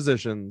three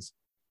positions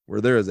where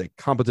there is a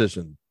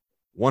competition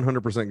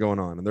 100% going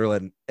on, and they're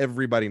letting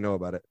everybody know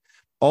about it.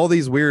 All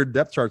these weird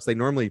depth charts,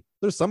 there's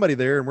somebody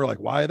there, and we're like,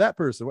 why that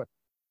person? What?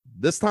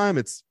 This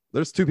time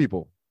there's two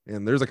people,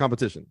 and there's a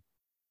competition.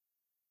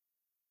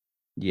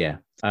 Yeah.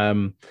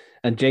 And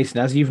Jason,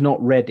 as you've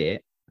not read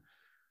it,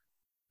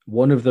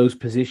 one of those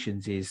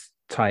positions is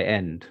tight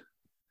end.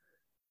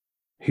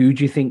 Who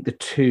do you think the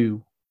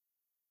two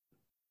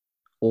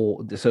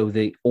or so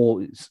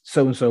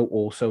and so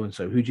or so and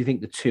so? Who do you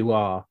think the two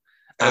are?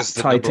 As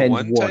the tight number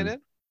end one tight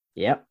end?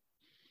 Yep.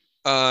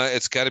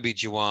 It's got to be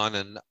Juwan,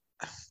 and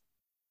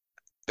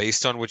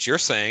based on what you're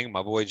saying,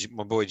 my boy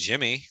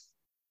Jimmy.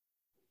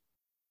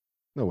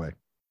 No way.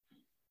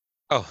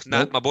 Oh,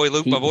 not Nope. my boy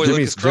Luke. Jimmy's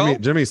Lucas Kroll.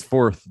 Jimmy's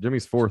fourth.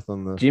 Jimmy's fourth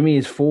on the. Jimmy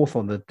is fourth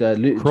on the Kroll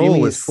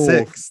Jimmy is fourth.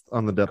 sixth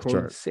on the depth Kroll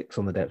chart. is sixth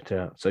on the depth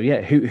chart. So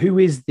yeah, who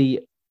is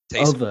the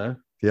Taysom. other?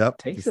 Yep,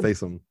 Taysom.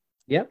 Taysom.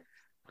 Yep.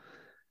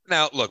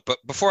 Now, look, but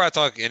before I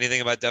talk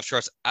anything about depth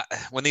charts,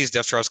 when these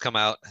depth charts come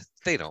out,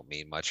 they don't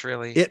mean much,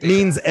 really. It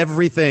means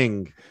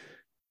everything.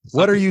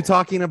 What are you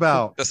talking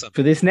about? Listen,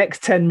 For this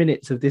next 10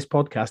 minutes of this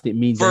podcast, it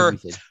means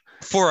everything.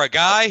 for a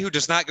guy who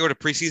does not go to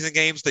preseason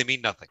games, they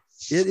mean nothing.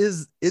 It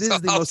is So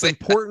the I'll most say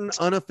important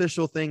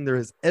unofficial thing there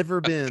has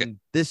ever been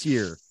this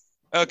year.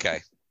 Okay.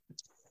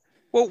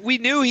 Well, we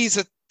knew he's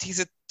a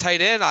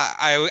tight end.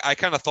 I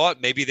kind of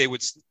thought maybe they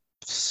would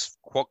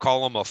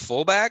call him a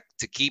fullback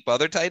to keep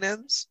other tight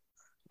ends,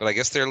 but I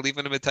guess they're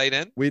leaving him a tight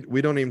end.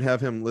 We don't even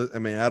have him. I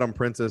mean, Adam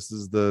Prentice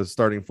is the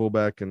starting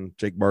fullback, and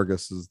Jake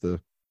Vargas is the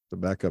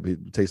backup.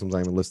 Taysom's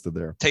not even listed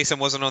there. Taysom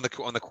wasn't on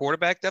the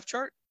quarterback depth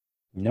chart.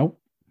 Nope.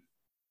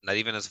 Not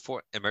even as a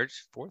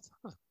emerged fourth.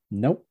 Huh.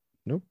 Nope.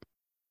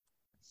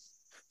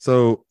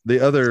 So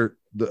the other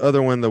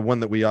one, the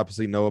one that we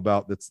obviously know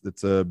about,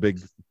 that's a big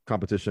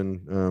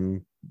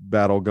competition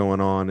battle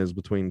going on, is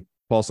between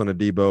Paulson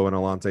Adebo and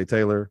Alontae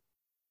Taylor,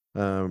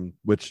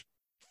 which,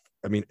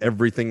 I mean,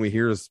 everything we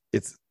hear is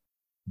it's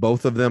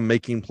both of them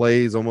making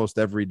plays almost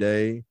every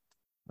day.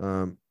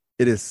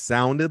 It has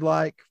sounded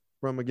like,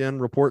 from again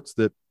reports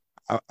that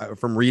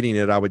from reading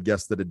it, I would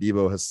guess that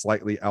Adebo has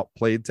slightly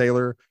outplayed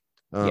Taylor.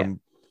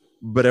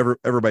 But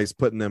everybody's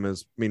putting them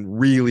as, I mean,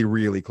 really,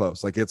 really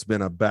close. Like, it's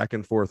been a back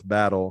and forth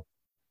battle.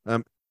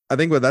 I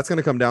think what that's going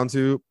to come down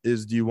to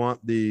is, do you want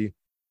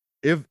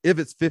if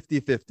it's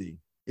 50-50,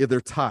 if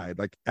they're tied,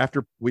 like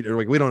after we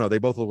don't know, they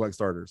both look like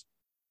starters.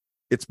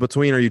 It's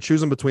are you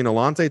choosing between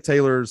Alontae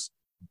Taylor's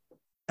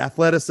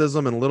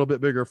athleticism and a little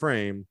bit bigger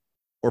frame,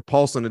 or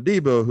Paulson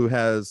Adebo, who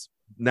has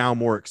now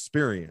more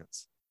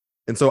experience?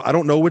 And so I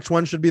don't know which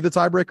one should be the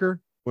tiebreaker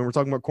when we're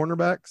talking about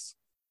cornerbacks.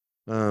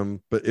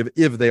 But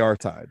if they are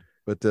tied,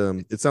 but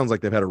it sounds like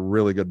they've had a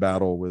really good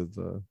battle with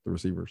the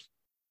receivers.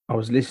 I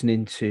was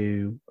listening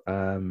to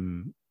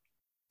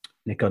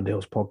Nick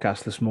Underhill's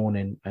podcast this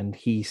morning, and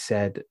he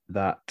said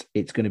that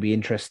it's going to be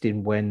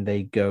interesting when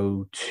they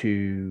go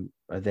to.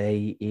 Are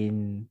they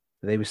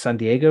with San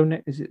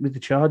Diego? Is it with the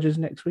Chargers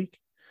next week?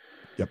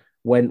 Yep.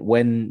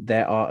 When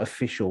there are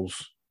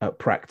officials at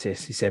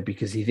practice, he said,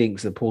 because he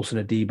thinks that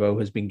Paulson Adebo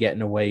has been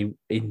getting away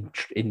in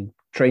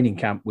training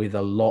camp with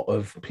a lot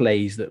of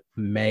plays that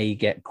may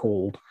get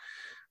called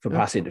for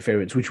pass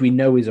interference, which we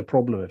know is a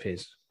problem of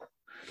his.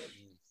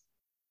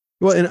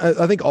 Well, and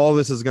I think all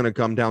this is going to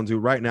come down to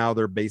right now.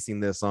 They're basing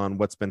this on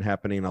what's been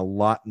happening a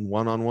lot in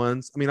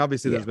one-on-ones. I mean,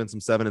 obviously there's been some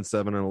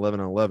 7-7 and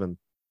 11-11,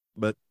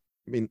 but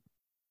I mean,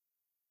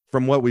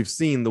 from what we've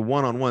seen, the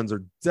one-on-ones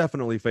are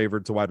definitely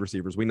favored to wide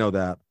receivers. We know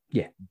that.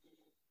 Yeah.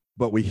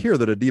 But we hear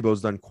that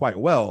Adebo's done quite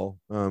well.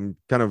 Kind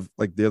of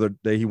like the other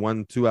day, he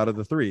won 2 out of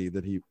the 3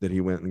 that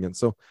he went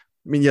against. So,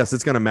 I mean, yes,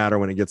 it's going to matter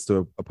when it gets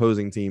to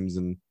opposing teams,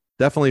 and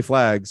definitely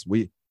flags.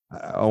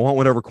 I want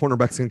whatever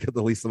cornerback's going to get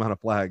the least amount of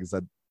flags.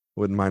 I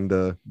wouldn't mind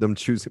them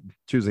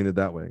choosing it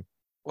that way.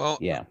 Well,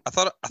 yeah, I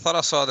thought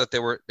I saw that they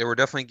were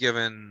definitely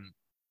giving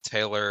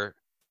Taylor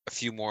a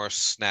few more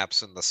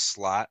snaps in the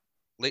slot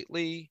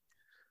lately.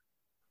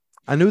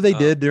 I knew they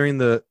did during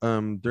the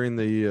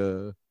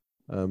OTAs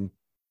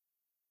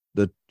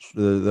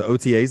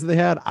that they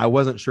had. I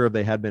wasn't sure if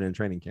they had been in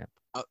training camp.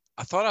 I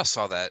thought I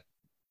saw that.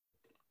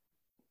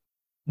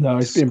 No,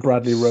 it's been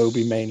Bradley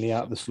Roby mainly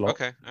out the slot.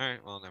 Okay, all right.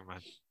 Well, never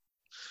mind.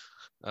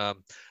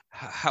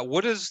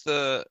 What is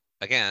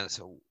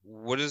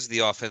the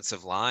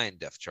offensive line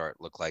depth chart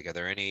look like? Are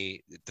there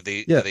any? Do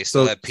they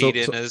still have Pete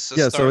in as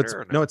a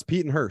starter? It's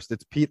Pete and Hurst.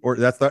 It's Pete, or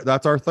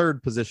that's our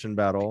third position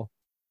battle.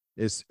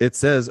 It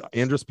says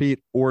Andrus Peat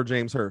or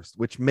James Hurst,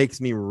 which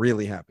makes me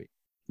really happy.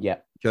 Yeah,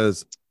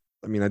 because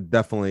I mean, I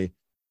definitely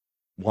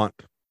want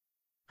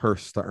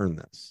Hurst to earn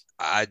this.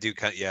 I do.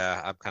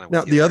 I'm kind of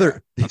now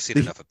I've seen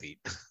enough of Pete.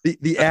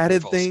 The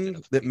added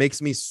thing that makes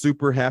me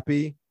super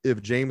happy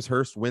if James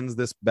Hurst wins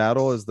this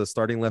battle as the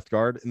starting left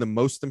guard, and the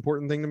most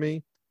important thing to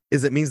me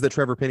is it means that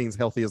Trevor Penning's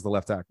healthy as the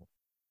left tackle.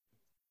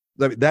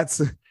 I mean, I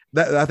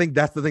think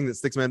that's the thing that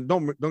sticks, man.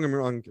 Don't get me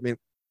wrong. I mean,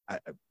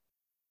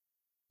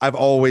 I've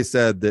always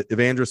said that if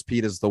Andrus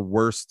Peat is the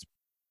worst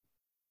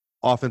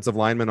offensive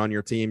lineman on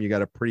your team, you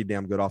got a pretty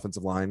damn good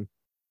offensive line.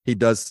 He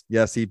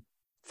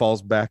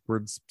falls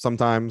backwards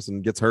sometimes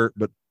and gets hurt,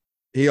 but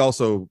he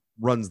also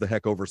runs the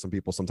heck over some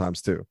people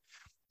sometimes too.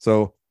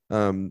 So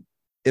in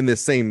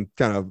this same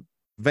kind of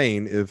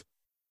vein, if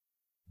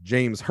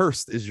James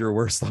Hurst is your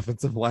worst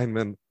offensive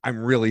lineman, I'm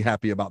really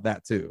happy about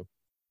that too.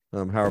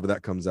 However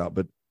that comes out,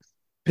 but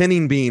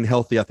Penning being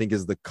healthy, I think,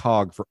 is the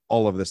cog for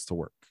all of this to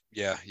work.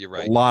 Yeah, you're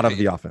right. A lot of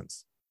the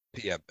offense.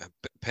 Yeah,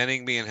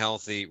 Penning being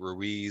healthy,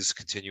 Ruiz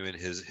continuing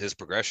his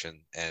progression,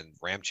 and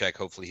Ramczyk,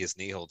 hopefully his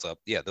knee holds up.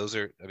 Yeah, those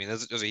are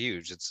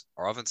huge.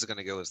 Our offense is going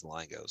to go as the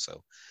line goes.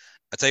 So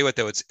I tell you what,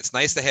 though, it's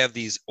nice to have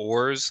these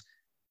oars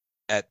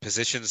at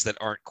positions that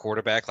aren't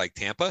quarterback, like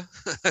Tampa.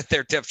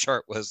 Their depth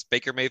chart was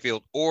Baker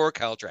Mayfield or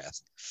Kyle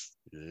Trask.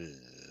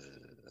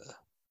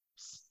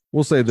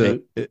 We'll say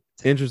the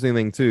interesting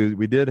thing too,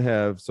 we did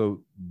have,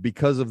 so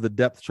because of the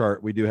depth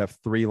chart, we do have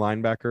 3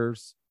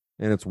 linebackers.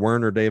 And it's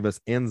Werner Davis,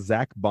 and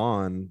Zach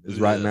Bond is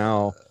right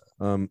now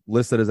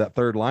listed as that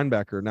 3rd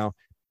linebacker. Now,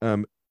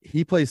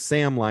 he plays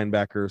Sam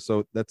linebacker,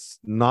 so that's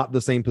not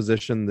the same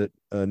position that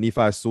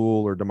Nephi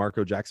Sewell or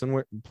DeMarco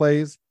Jackson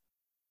plays.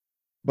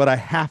 But I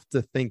have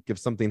to think if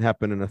something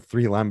happened in a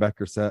 3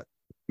 linebacker set.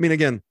 I mean,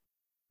 again,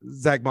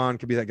 Zach Bond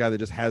could be that guy that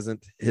just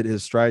hasn't hit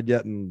his stride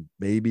yet, and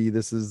maybe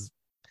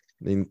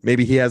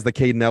maybe he has the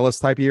Caden Ellis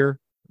type year.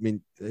 I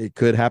mean, it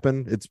could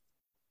happen.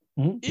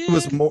 He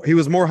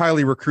was more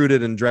highly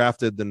recruited and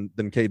drafted than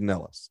Caden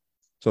Ellis,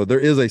 so there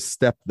is a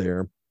step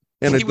there.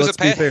 And let's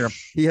be fair,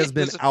 he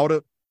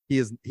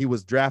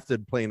was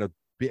drafted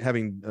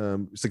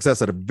having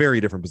success at a very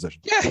different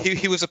position. Yeah,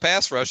 he was a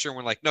pass rusher, and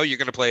we're like, no, you're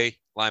going to play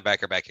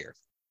linebacker back here.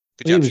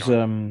 Good job,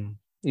 Sean.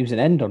 He was an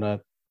end on a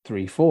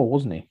 3-4,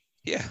 wasn't he?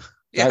 Yeah.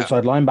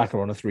 Outside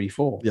linebacker on a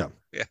 3-4. Yeah.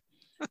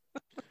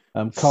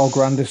 Carl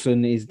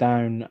Granderson is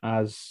down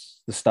as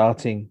the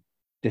starting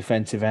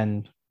defensive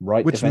end.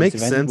 Right, which makes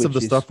sense of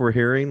the stuff we're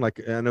hearing.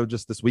 Like, I know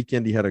just this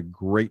weekend he had a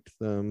great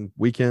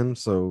weekend,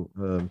 so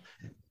I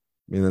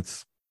mean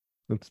that's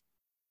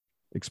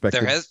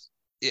expected.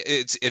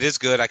 It is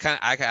good.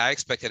 I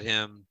expected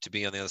him to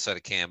be on the other side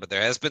of Cam, but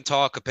there has been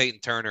talk of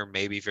Peyton Turner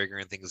maybe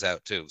figuring things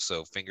out too.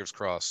 So fingers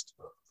crossed.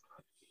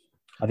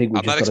 I think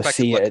we just got to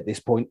see it at this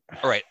point.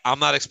 All right, I'm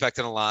not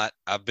expecting a lot.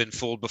 I've been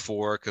fooled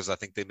before because I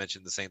think they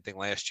mentioned the same thing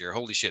last year.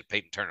 Holy shit,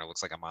 Peyton Turner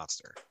looks like a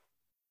monster,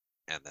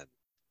 and then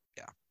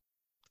yeah.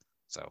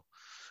 So,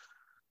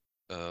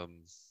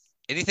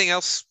 anything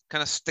else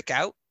kind of stick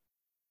out?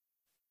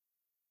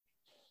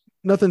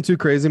 Nothing too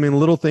crazy. I mean,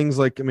 little things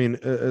like, I mean,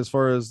 as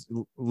far as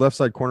left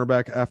side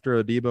cornerback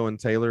after Adebo and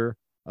Taylor,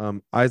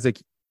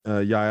 Isaac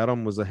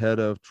Yadam was ahead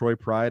of Troy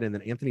Pride, and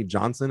then Anthony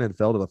Johnson had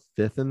fell to the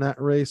 5th in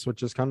that race,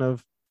 which is kind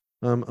of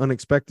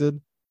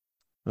unexpected.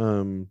 I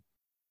don't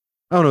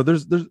know.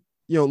 There's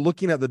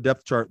looking at the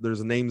depth chart,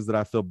 there's names that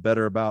I feel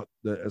better about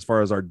as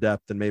far as our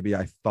depth than maybe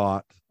I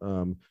thought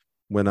when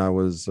we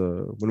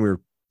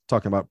were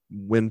talking about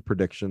win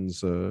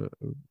predictions a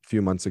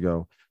few months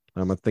ago.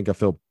 I think I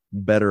feel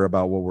better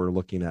about what we're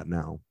looking at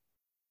now.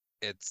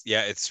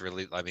 It's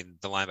really, I mean,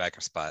 the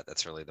linebacker spot,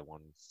 that's really the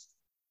one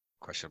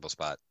questionable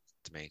spot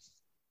to me.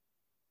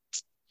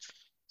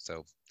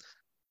 So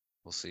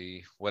we'll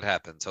see what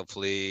happens.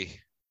 Hopefully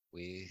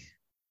we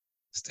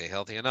stay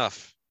healthy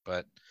enough.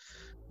 But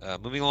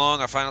moving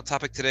along, our final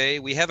topic today,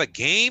 we have a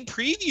game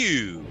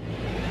preview.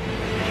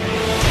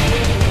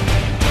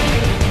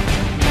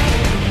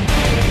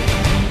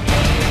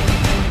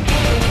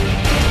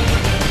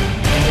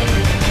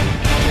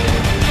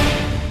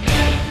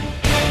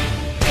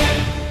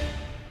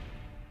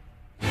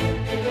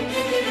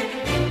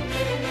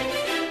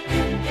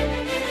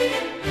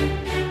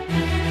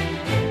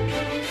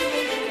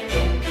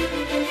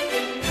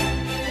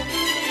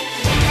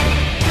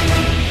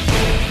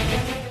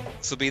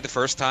 Will be the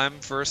first time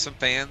for some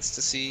fans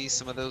to see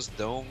some of those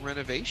dome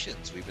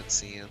renovations we've been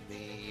seeing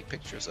the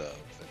pictures of.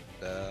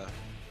 And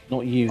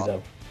not you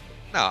though.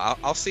 No,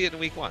 I'll see it in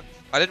week 1.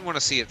 I didn't want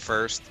to see it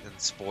first and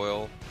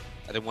spoil.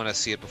 I didn't want to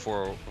see it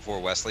before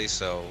Wesley.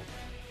 So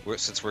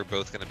since we're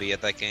both going to be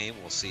at that game,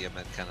 we'll see him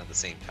at kind of the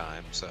same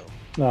time. So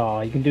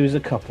you can do as a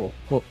couple.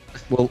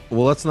 Well,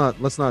 let's not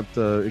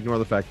ignore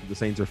the fact that the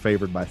Saints are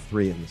favored by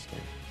 3 in this game.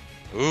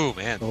 Ooh,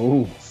 man.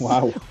 Oh,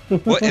 wow.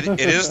 Well, it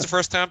is the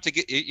first time to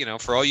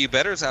get, for all you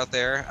bettors out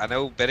there, I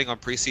know betting on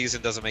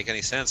preseason doesn't make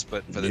any sense,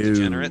 but for the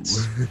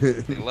degenerates,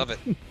 they love it.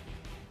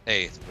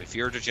 Hey, if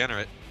you're a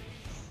degenerate.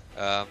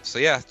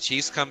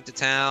 Chiefs come to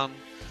town.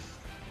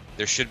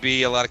 There should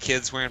be a lot of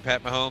kids wearing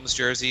Pat Mahomes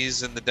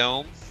jerseys in the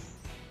dome.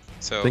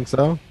 So think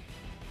so?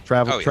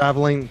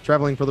 Traveling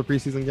for the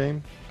preseason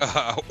game?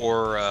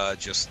 Or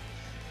just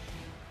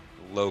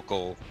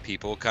local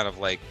people, kind of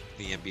like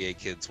the NBA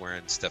kids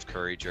wearing Steph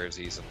Curry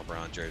jerseys and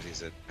LeBron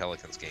jerseys at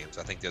Pelicans games.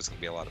 I think there's going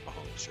to be a lot of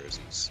Mahomes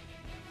jerseys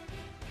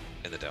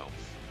in the dome.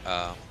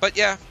 But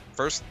yeah,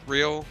 first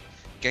real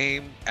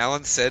game.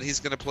 Allen said he's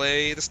going to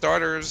play the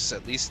starters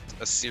at least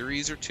a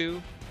series or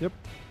 2. Yep.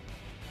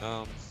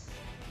 I'm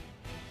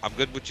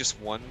good with just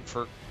 1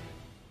 for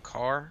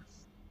Carr.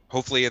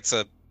 Hopefully it's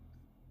a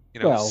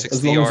 60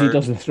 as long as he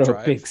doesn't throw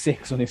drive. A big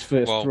 6 on his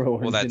first throw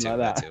or anything like that.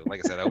 That too.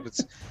 Like I said, I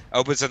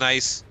hope it's a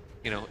nice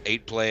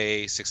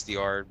 8-play,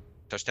 60-yard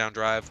touchdown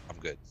drive. I'm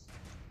good.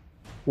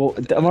 Well,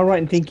 am I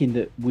right in thinking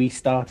that we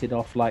started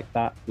off like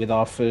that with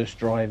our first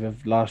drive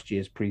of last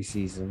year's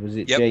preseason? Was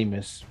it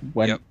Jameis?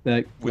 When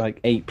like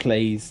 8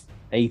 plays,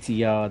 80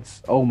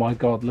 yards. Oh my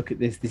God, look at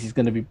this. This is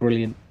going to be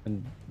brilliant.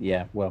 And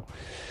it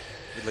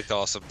looked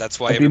awesome. That's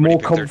why I'd be more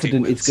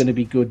confident it's going to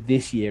be good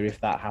this year if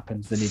that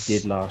happens than it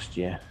did last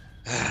year.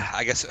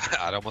 I guess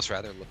I'd almost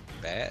rather look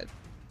bad.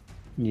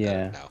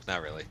 Yeah. No,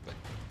 not really.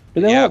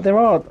 But there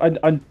are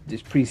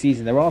this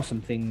preseason, there are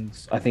some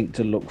things I think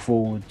to look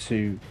forward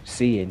to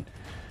seeing.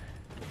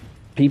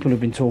 People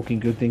have been talking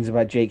good things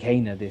about Jake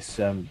Haener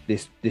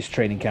this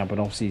training camp and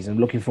off season. I'm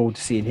looking forward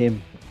to seeing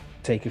him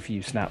take a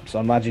few snaps. I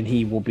imagine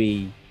he will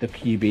be the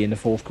QB in the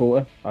 4th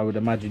quarter. I would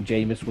imagine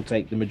Jameis will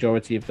take the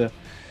majority of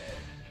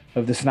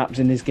the snaps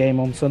in this game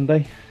on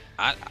Sunday.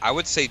 I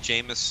would say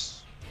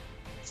Jameis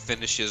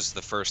finishes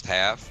the first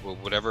half. Well,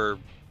 whatever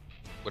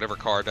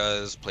Carr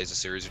does, plays a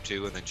series or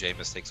 2, and then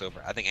Jameis takes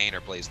over. I think Haener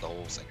plays the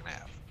whole second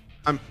half.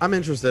 I'm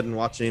interested in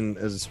watching.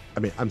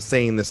 I'm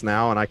saying this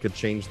now, and I could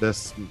change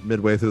this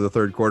midway through the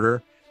 3rd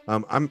quarter.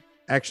 I'm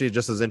actually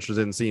just as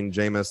interested in seeing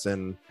Jameis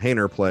and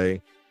Haener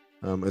play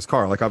as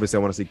Carr. Like, obviously,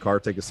 I want to see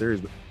Carr take a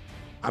series, but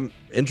I'm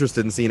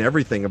interested in seeing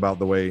everything about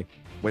the way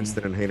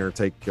Winston and Haener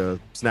take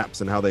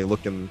snaps and how they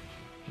look in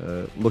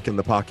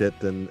the pocket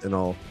and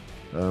all.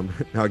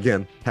 Now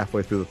again,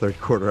 halfway through the 3rd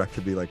quarter, I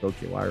could be like,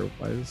 okay, why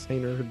is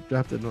Haener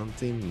drafted on the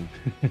team?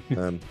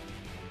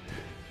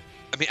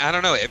 I mean, I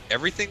don't know.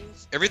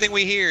 Everything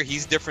we hear,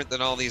 he's different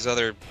than all these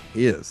other.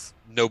 He is.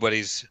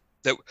 Nobodies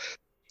that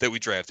we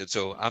drafted.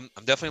 So I'm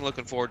definitely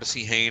looking forward to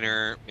see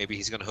Haener. Maybe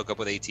he's going to hook up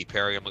with A.T.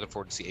 Perry. I'm looking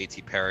forward to see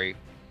A.T. Perry.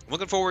 I'm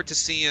looking forward to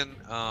seeing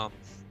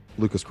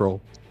Lucas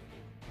Kroll.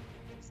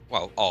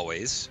 Well,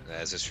 always,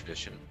 as is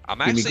tradition.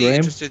 I'm actually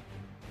interested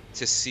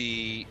to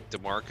see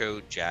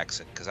DeMarco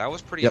Jackson, because I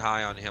was pretty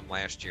high on him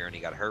last year, and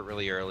he got hurt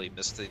really early,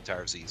 missed the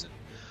entire season.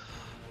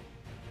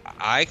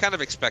 I kind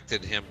of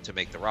expected him to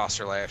make the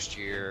roster last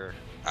year.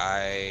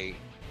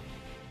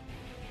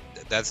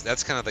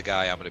 That's kind of the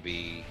guy I'm going to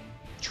be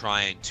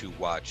trying to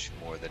watch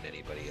more than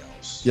anybody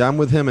else. Yeah, I'm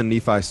with him and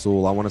Nephi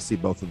Sewell. I want to see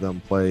both of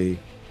them play.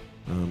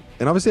 And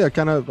obviously,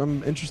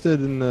 I'm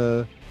interested in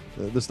the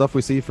stuff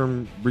we see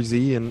from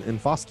Brzee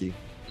and Foskey.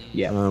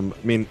 Yeah. I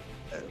mean,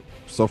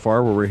 so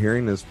far what we're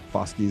hearing is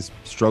Foskey's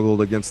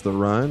struggled against the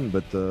run,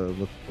 but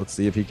let's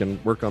see if he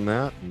can work on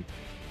that.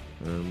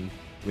 And,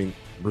 I mean,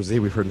 Brzee,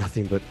 we've heard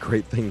nothing but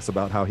great things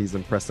about how he's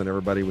impressing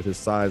everybody with his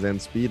size and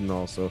speed and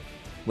all. So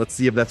let's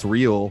see if that's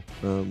real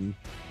when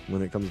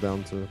it comes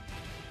down to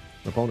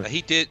opponent.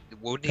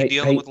 Wasn't he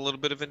dealing with a little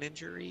bit of an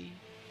injury?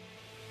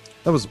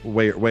 That was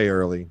way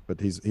early, but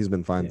he's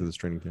been fine through this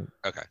training camp.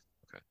 Okay.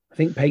 I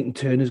think Peyton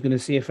Turner's going to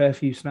see a fair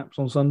few snaps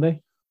on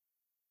Sunday.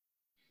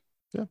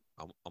 Yeah.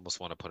 I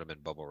almost want to put him in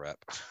bubble wrap.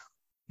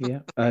 Yeah.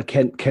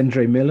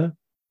 Kendre Miller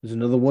is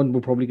another one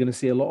we're probably going to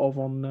see a lot of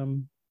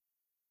on.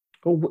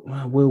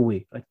 Will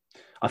we?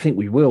 I think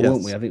we will,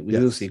 won't we? I think we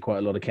will see quite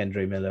a lot of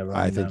Kendre Miller.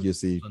 I think you'll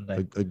see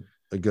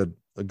a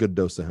good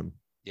dose of him.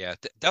 Yeah,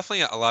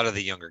 definitely a lot of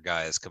the younger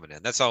guys coming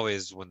in. That's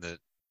always what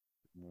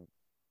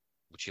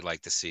you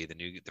like to see,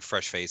 the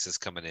fresh faces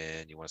coming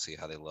in. You want to see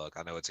how they look.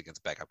 I know it's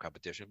against backup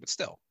competition, but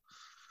still.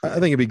 I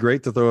think it'd be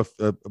great to throw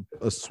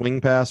a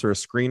swing pass or a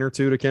screen or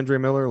two to Kendre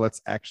Miller.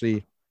 Let's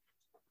actually,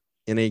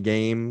 in a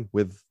game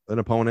with an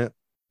opponent,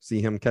 see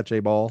him catch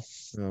a ball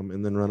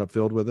and then run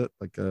upfield with it.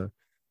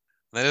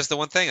 That is the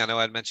one thing. I know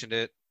I'd mentioned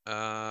it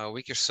a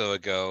week or so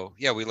ago.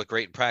 Yeah, we look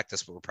great in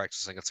practice, but we're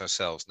practicing against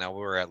ourselves. Now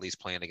we're at least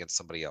playing against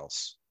somebody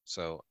else.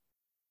 So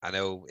I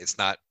know it's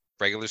not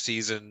regular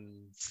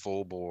season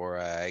full bore.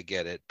 I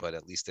get it, but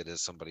at least it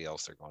is somebody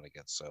else they're going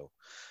against. So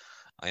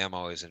I am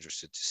always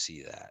interested to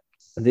see that.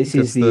 This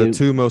is the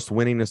two most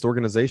winningest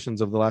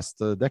organizations of the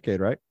last decade,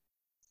 right?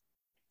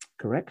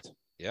 Correct.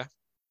 Yeah.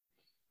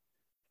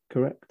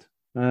 Correct.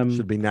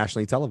 Should be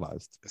nationally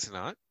televised. Is it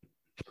not?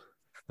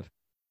 I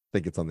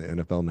think it's on the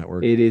NFL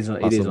Network. It is on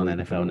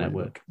NFL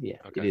Network. Yeah,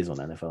 okay. It is on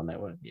NFL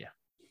Network. Yeah.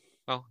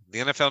 Well, the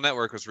NFL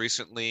Network was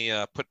recently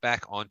put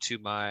back onto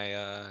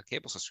my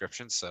cable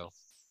subscription, so.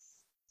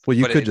 Well,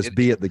 you could just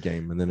be at the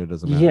game, and then it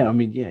doesn't matter. Yeah, I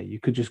mean,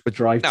 you could just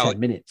drive 10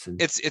 minutes. And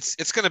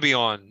it's going to be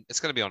on. It's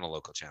going to be on a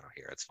local channel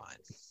here. It's fine.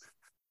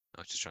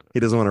 I was just trying to. He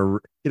doesn't want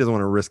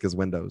to risk his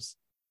windows.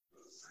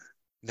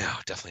 No,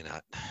 definitely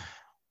not.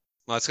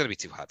 Well, it's going to be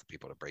too hot for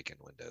people to break in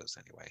windows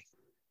anyway.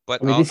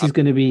 But I mean, this is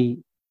going to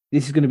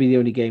be the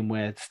only game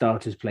where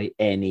starters play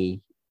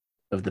any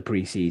of the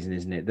preseason,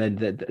 isn't it?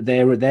 Then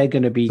they're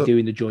going to be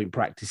doing the joint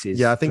practices.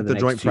 Yeah, I think the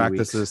joint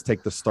practices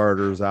take the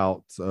starters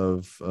out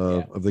of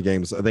the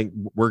games. I think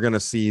we're going to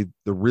see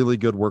the really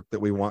good work that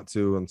we want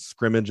to and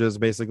scrimmages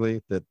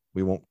basically that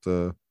we won't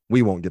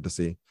get to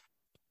see.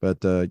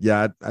 But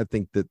I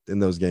think that in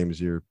those games,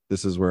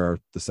 this is where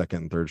the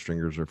second and third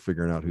stringers are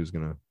figuring out who's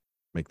going to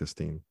make this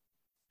team.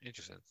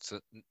 Interesting. So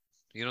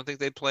you don't think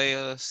they'd play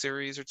a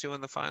series or two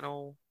in the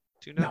final?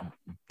 No.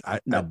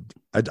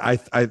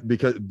 I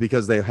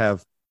because they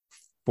have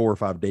 4 or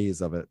 5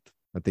 days of it.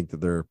 I think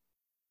that they're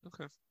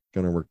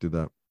going to work through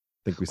that.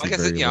 I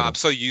think I'm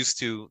so used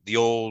to the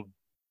old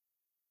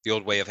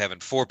way of having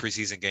 4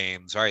 preseason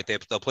games. All right,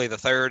 they'll play the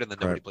third, and then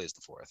nobody plays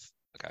the fourth.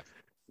 Okay.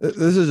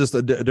 This is just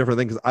a different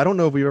thing because I don't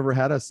know if we've ever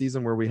had a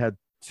season where we had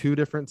 2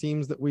 different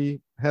teams that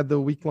we had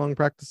the week-long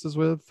practices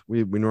with.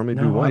 We normally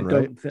do one,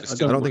 right? I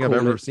don't think I've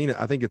ever seen it.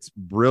 I think it's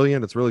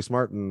brilliant. It's really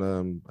smart,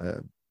 and I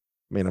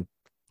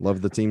love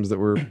the teams that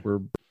we're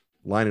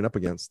lining up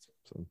against.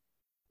 So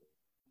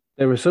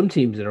there are some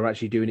teams that are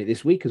actually doing it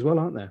this week as well,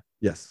 aren't there?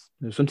 Yes.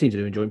 There's some teams that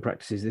are doing joint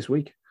practices this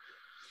week.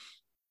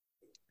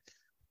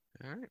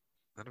 All right.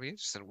 That'll be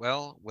interesting.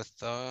 Well, with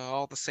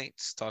all the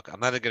Saints talk,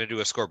 I'm not going to do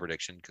a score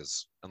prediction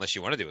because unless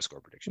you want to do a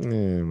score prediction.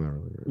 Not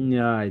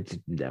really.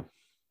 No.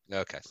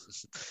 Okay.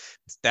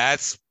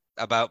 That's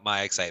about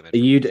my excitement. Are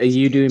you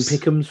doing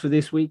pick'ems for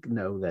this week?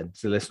 No, then.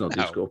 So let's not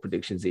do score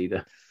predictions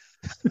either.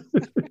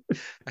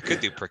 I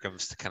could do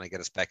pick'ems to kind of get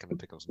us back in the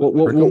pick'ems. What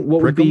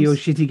would be your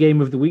shitty game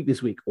of the week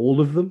this week?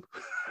 All of them?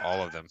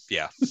 All of them,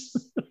 yeah.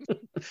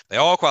 They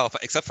all qualify,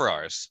 except for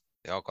ours.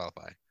 They all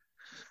qualify.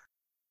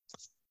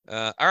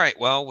 All right.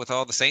 Well, with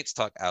all the Saints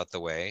talk out the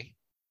way,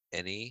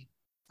 any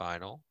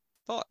final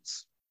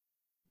thoughts?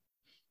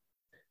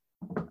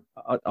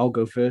 I'll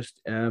go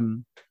first.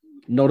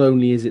 Not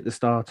only is it the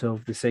start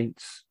of the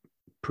Saints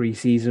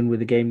preseason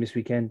with a game this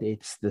weekend,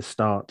 it's the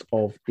start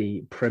of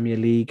the Premier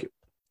League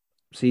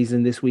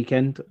season this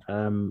weekend.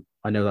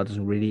 I know that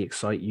doesn't really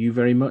excite you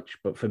very much,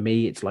 but for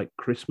me, it's like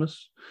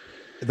Christmas.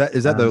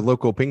 Is that the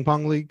local ping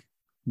pong league?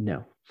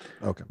 No.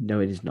 Okay.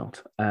 No, it is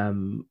not.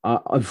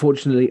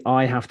 Unfortunately,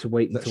 I have to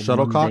wait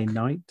until Monday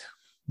night.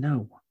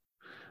 No.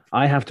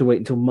 I have to wait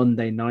until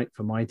Monday night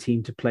for my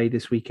team to play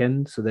this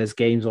weekend. So there's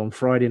games on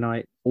Friday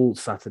night, all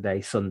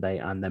Saturday, Sunday,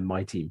 and then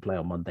my team play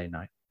on Monday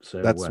night.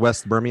 So that's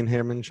West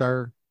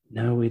Birminghamshire?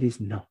 No, it is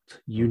not.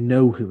 You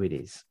know who it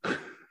is.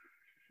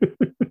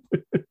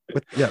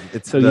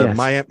 It's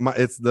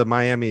the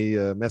Miami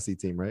Messi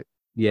team, right?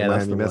 Yeah,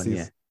 that's the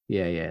one.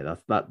 Yeah.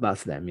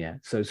 That's them. Yeah.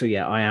 So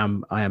yeah, I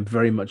am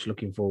very much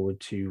looking forward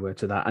to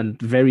that, and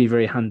very,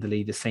 very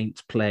handily the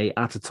Saints play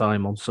at a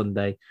time on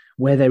Sunday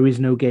where there is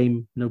no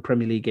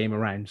Premier League game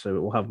around, so it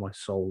will have my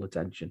sole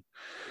attention.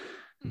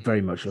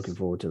 Very much looking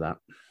forward to that.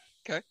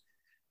 Okay,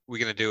 we're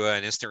gonna do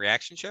an instant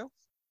reaction show.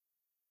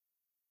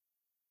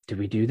 Did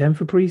we do them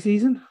for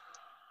preseason?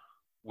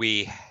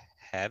 We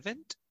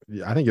haven't.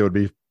 Yeah, I think it would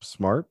be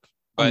smart.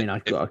 But I mean, I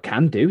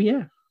can do,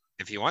 yeah.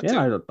 If you want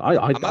to,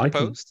 I'm not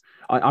opposed.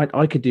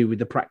 I could do with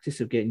the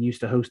practice of getting used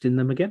to hosting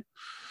them again.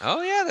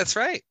 Oh yeah, that's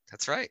right.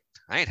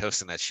 I ain't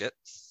hosting that shit.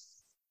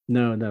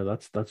 No,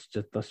 that's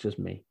just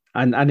me.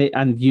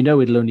 And you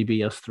know it'll only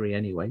be us three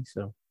anyway.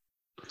 So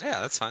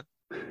Yeah, that's fine.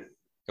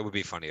 It would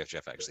be funny if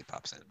Jeff actually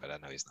pops in, but I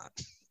know he's not.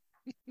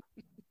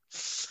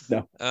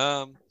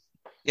 No.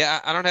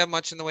 Yeah, I don't have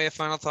much in the way of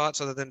final thoughts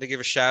other than to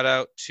give a shout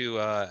out to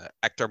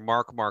actor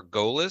Mark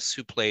Margolis,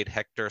 who played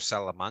Hector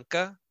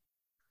Salamanca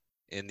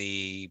in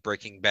the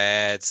Breaking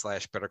Bad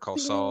 / Better Call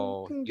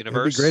Saul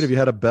universe. It'd be great if you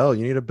had a bell.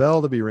 You need a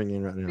bell to be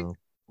ringing right now.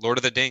 Lord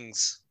of the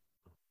Dings.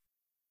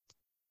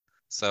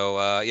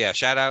 So yeah,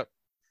 shout out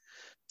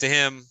to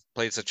him.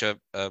 Played such a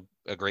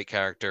great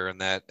character in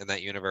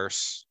that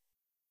universe.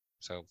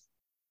 So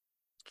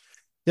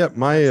yeah,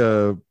 my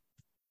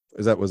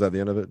was that the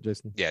end of it,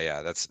 Jason?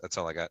 Yeah, that's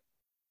all I got.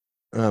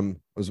 I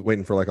was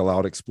waiting for like a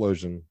loud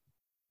explosion.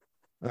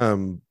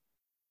 No,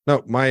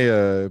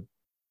 my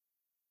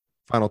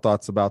final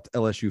thoughts about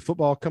LSU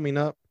football coming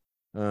up.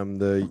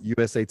 The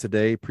USA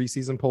Today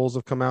preseason polls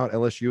have come out.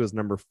 LSU is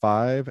number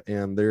 5,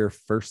 and their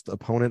first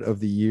opponent of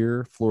the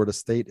year, Florida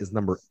State, is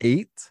number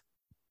 8.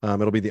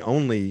 It'll be the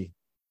only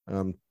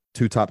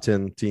 2 top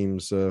 10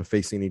 teams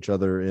facing each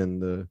other in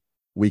the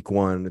week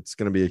 1. It's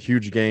going to be a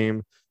huge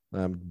game,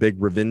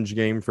 big revenge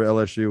game for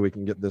LSU. We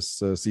can get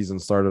this season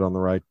started on the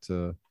right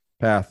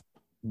path.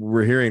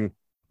 We're hearing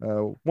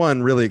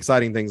one really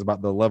exciting things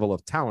about the level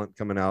of talent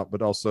coming out,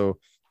 but also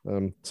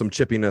some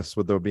chippiness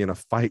with there being a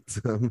fight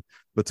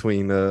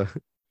between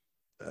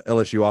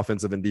LSU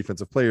offensive and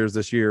defensive players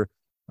this year.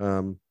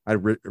 I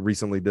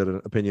recently did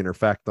an opinion or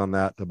fact on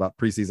that about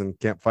preseason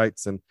camp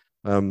fights, and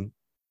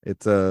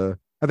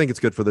I think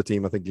it's good for the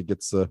team. I think it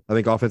gets. I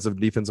think offensive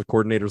and defensive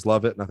coordinators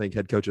love it, and I think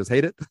head coaches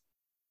hate it.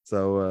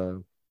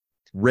 So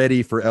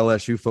ready for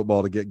LSU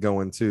football to get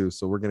going too.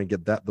 So we're going to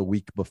get that the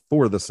week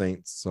before the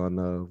Saints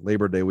on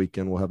Labor Day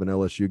weekend. We'll have an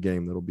LSU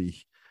game that'll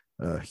be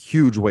a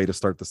huge way to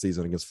start the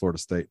season against Florida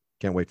State.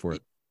 Can't wait for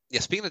it.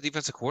 Yeah, speaking of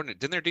defensive coordinator,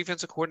 didn't their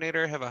defensive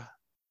coordinator have a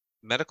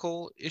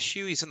medical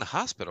issue? He's in the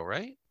hospital,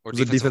 right? Or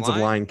defensive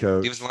line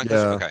coach. Defensive line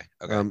coach?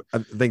 Okay. I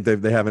think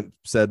they haven't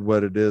said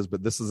what it is,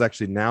 but this is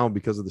actually now,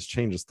 because of this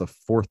change, it's the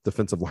 4th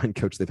defensive line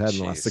coach they've had in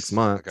the last 6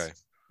 months. Okay.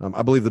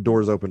 I believe the door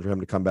is open for him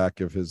to come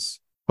back if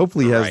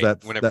hopefully he has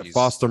that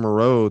Foster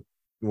Moreau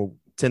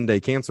 10-day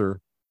cancer.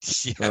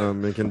 Yeah.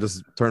 And can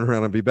just turn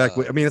around and be back.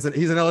 I mean, he's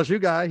an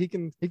LSU guy. He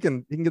can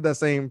get that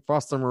same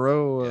Foster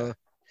Moreau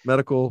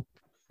medical.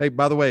 Hey,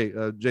 by the way,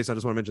 Jason, I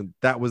just want to mention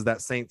that was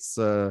that Saints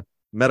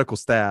medical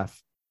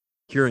staff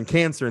curing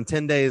cancer in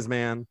 10 days,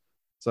 man.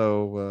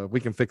 So we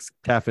can fix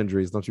calf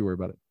injuries. Don't you worry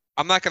about it.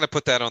 I'm not going to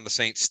put that on the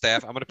Saints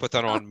staff. I'm going to put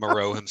that on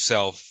Moreau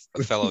himself,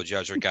 a fellow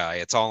Judger guy.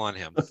 It's all on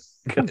him.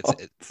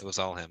 It was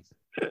all him.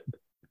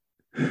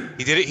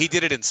 He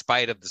did it in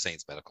spite of the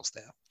Saints medical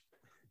staff.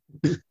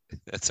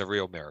 That's a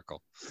real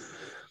miracle.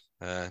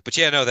 But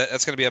yeah, no,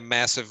 that's going to be a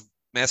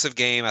massive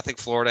game. I think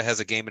Florida has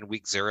a game in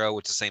week 0,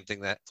 which is the same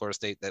thing that Florida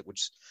State,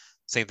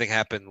 same thing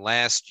happened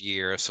last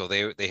year. So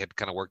they had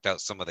kind of worked out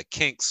some of the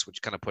kinks,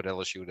 which kind of put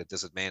LSU at a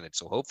disadvantage.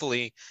 So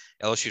hopefully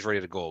LSU is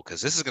ready to go,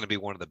 because this is going to be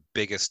one of the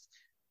biggest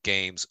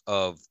games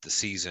of the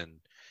season.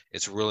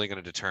 It's really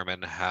going to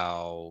determine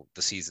how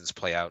the seasons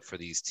play out for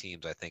these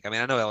teams, I think. I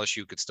mean, I know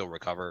LSU could still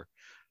recover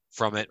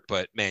from it,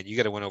 but man, you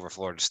got to win over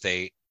Florida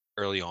State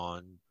early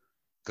on,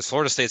 because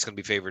Florida State's going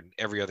to be favored in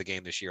every other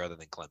game this year other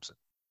than Clemson.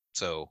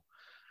 So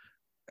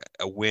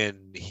a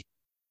win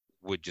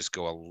would just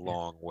go a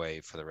long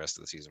way for the rest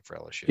of the season for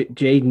LSU.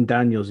 Jaden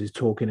Daniels is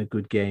talking a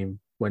good game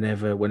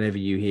whenever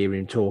you hear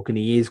him talk, and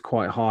he is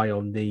quite high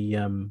on the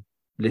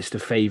list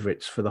of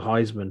favourites for the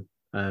Heisman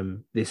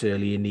this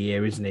early in the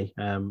year, isn't he?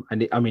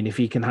 I mean, if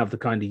he can have the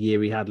kind of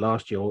year he had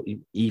last year,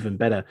 even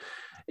better.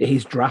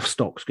 His draft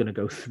stock's going to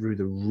go through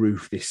the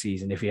roof this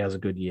season if he has a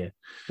good year.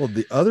 Well,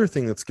 the other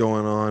thing that's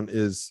going on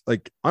is,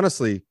 like,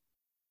 honestly,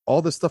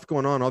 all this stuff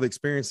going on, all the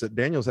experience that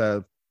Daniels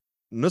had,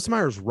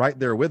 Nussmeier's right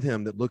there with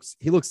him.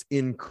 He looks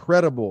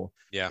incredible.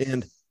 Yeah.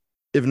 And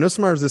if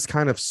Nussmeier's this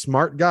kind of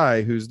smart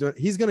guy he's going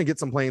to get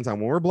some playing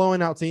time. When we're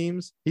blowing out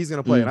teams, he's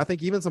going to play. And I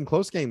think even some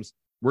close games,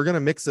 we're going to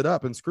mix it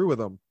up and screw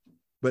with him.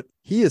 But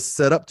he is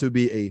set up to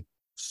be a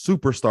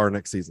superstar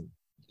next season.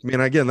 I mean,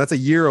 again, that's a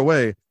year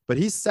away, but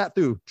he's sat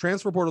through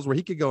transfer portals where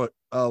he could go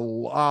a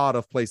lot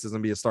of places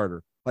and be a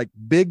starter. Like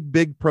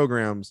big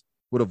programs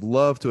would have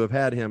loved to have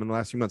had him in the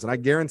last few months. And I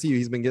guarantee you,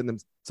 he's been getting them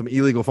some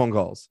illegal phone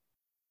calls.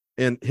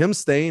 And him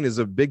staying is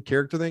a big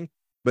character thing,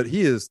 but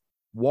he is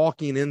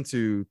walking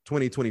into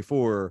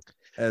 2024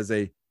 as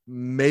a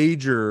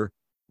major,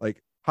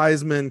 like,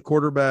 Heisman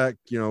quarterback,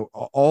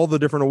 all the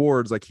different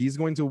awards. Like, he's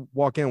going to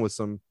walk in with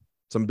some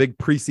big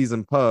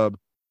preseason pub,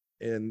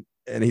 and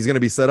he's going to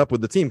be set up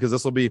with the team, because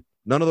this will be,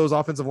 none of those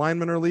offensive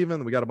linemen are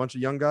leaving. We got a bunch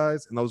of young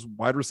guys, and those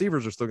wide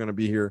receivers are still going to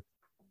be here.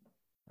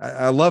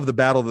 I love the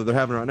battle that they're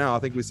having right now. I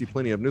think we see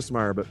plenty of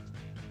Nussmeier, but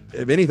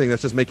if anything,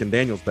 that's just making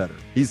Daniels better.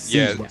 He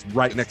sees what's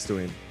right next to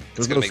him.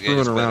 There's no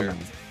screwing around him.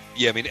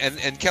 Yeah, I mean,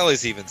 and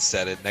Kelly's even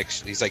said it.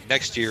 He's like,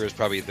 next year is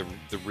probably the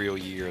real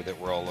year that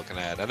we're all looking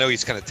at. I know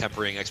he's kind of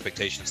tempering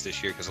expectations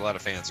this year because a lot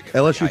of fans are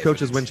getting LSU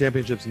coaches win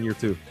championships in year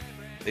 2.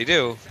 They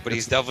do, but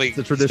he's definitely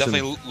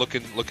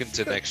looking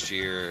to next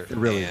year. It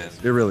really is.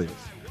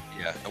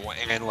 Yeah,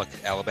 and look,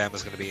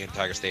 Alabama's going to be in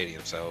Tiger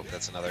Stadium, so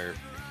that's another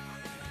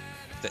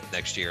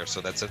next year.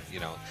 So that's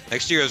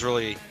next year is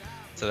really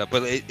set up,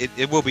 but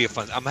it will be a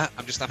fun. I'm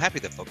happy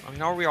that football. I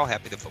mean, are we all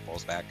happy that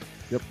football's back?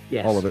 Yep.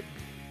 Yes. All of it.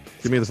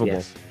 Give me the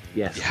football.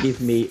 Yes. Yeah. Give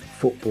me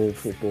football.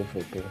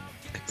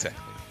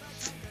 Exactly.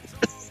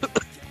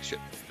 Shit.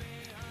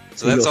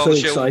 So that's you're all so the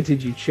show.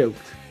 excited you choked.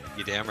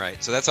 You're damn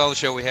right. So that's all the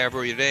show we have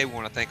for you today. We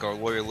want to thank our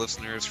loyal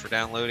listeners for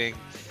downloading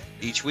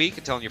each week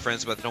and telling your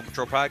friends about the Dome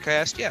Patrol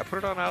podcast. Yeah, put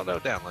it on auto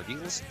download. You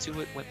can listen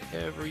to it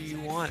whenever you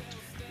want.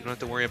 You don't have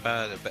to worry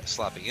about a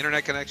sloppy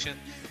internet connection.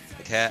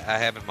 Like I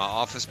have in my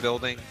office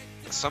building.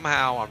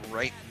 Somehow I'm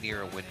right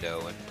near a window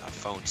and a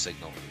phone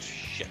signal is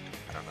shit.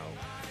 I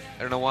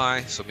don't know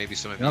why. So maybe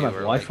some of You you don't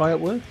have Wi-Fi at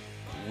work?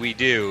 We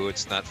do.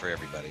 It's not for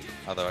everybody.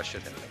 Although I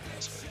should have that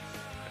password.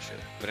 I should.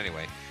 But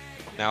anyway,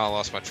 now I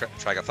lost my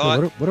track of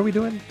thought. What are we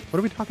doing? What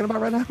are we talking about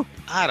right now?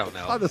 I don't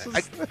know. Oh, this is,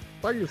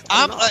 why are you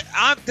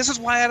This is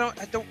why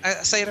I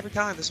say it every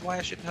time. This is why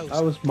I shouldn't host.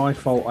 That was my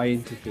fault. I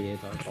interfered.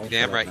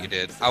 Damn right you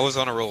did. I was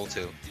on a roll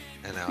too,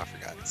 and now I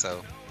forgot.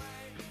 So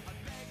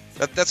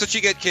that's what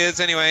you get, kids.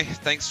 Anyway,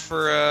 thanks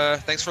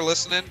for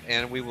listening,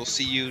 and we will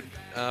see you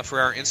for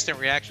our instant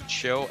reaction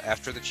show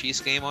after the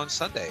Chiefs game on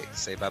Sunday.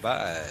 Say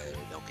bye-bye,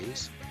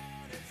 donkeys.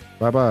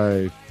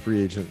 Bye-bye,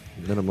 free agent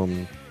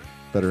minimum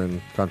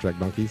veteran contract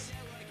donkeys.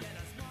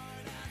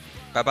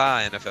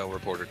 Bye-bye, NFL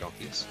reporter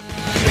donkeys.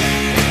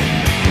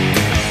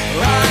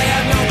 I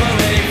have no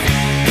belief,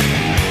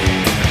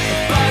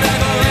 but I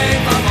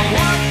believe I'm a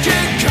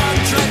walking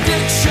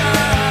contradiction,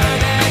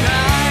 and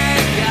I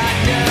got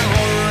no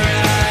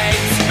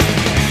right.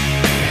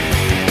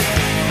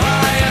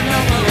 I have no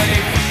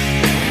belief,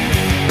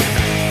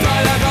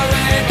 but I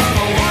believe I'm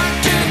a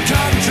walking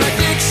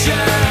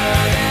contradiction,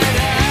 and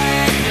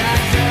I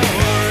got no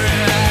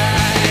right.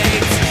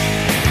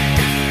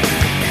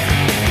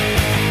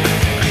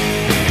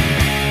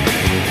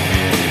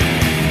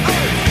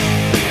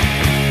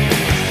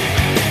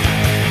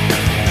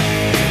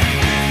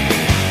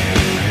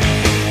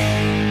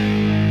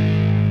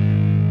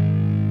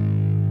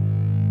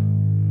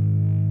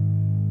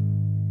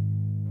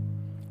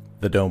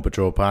 The Dome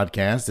Patrol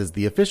podcast is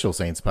the official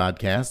Saints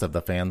podcast of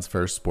the Fans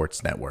First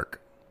Sports Network.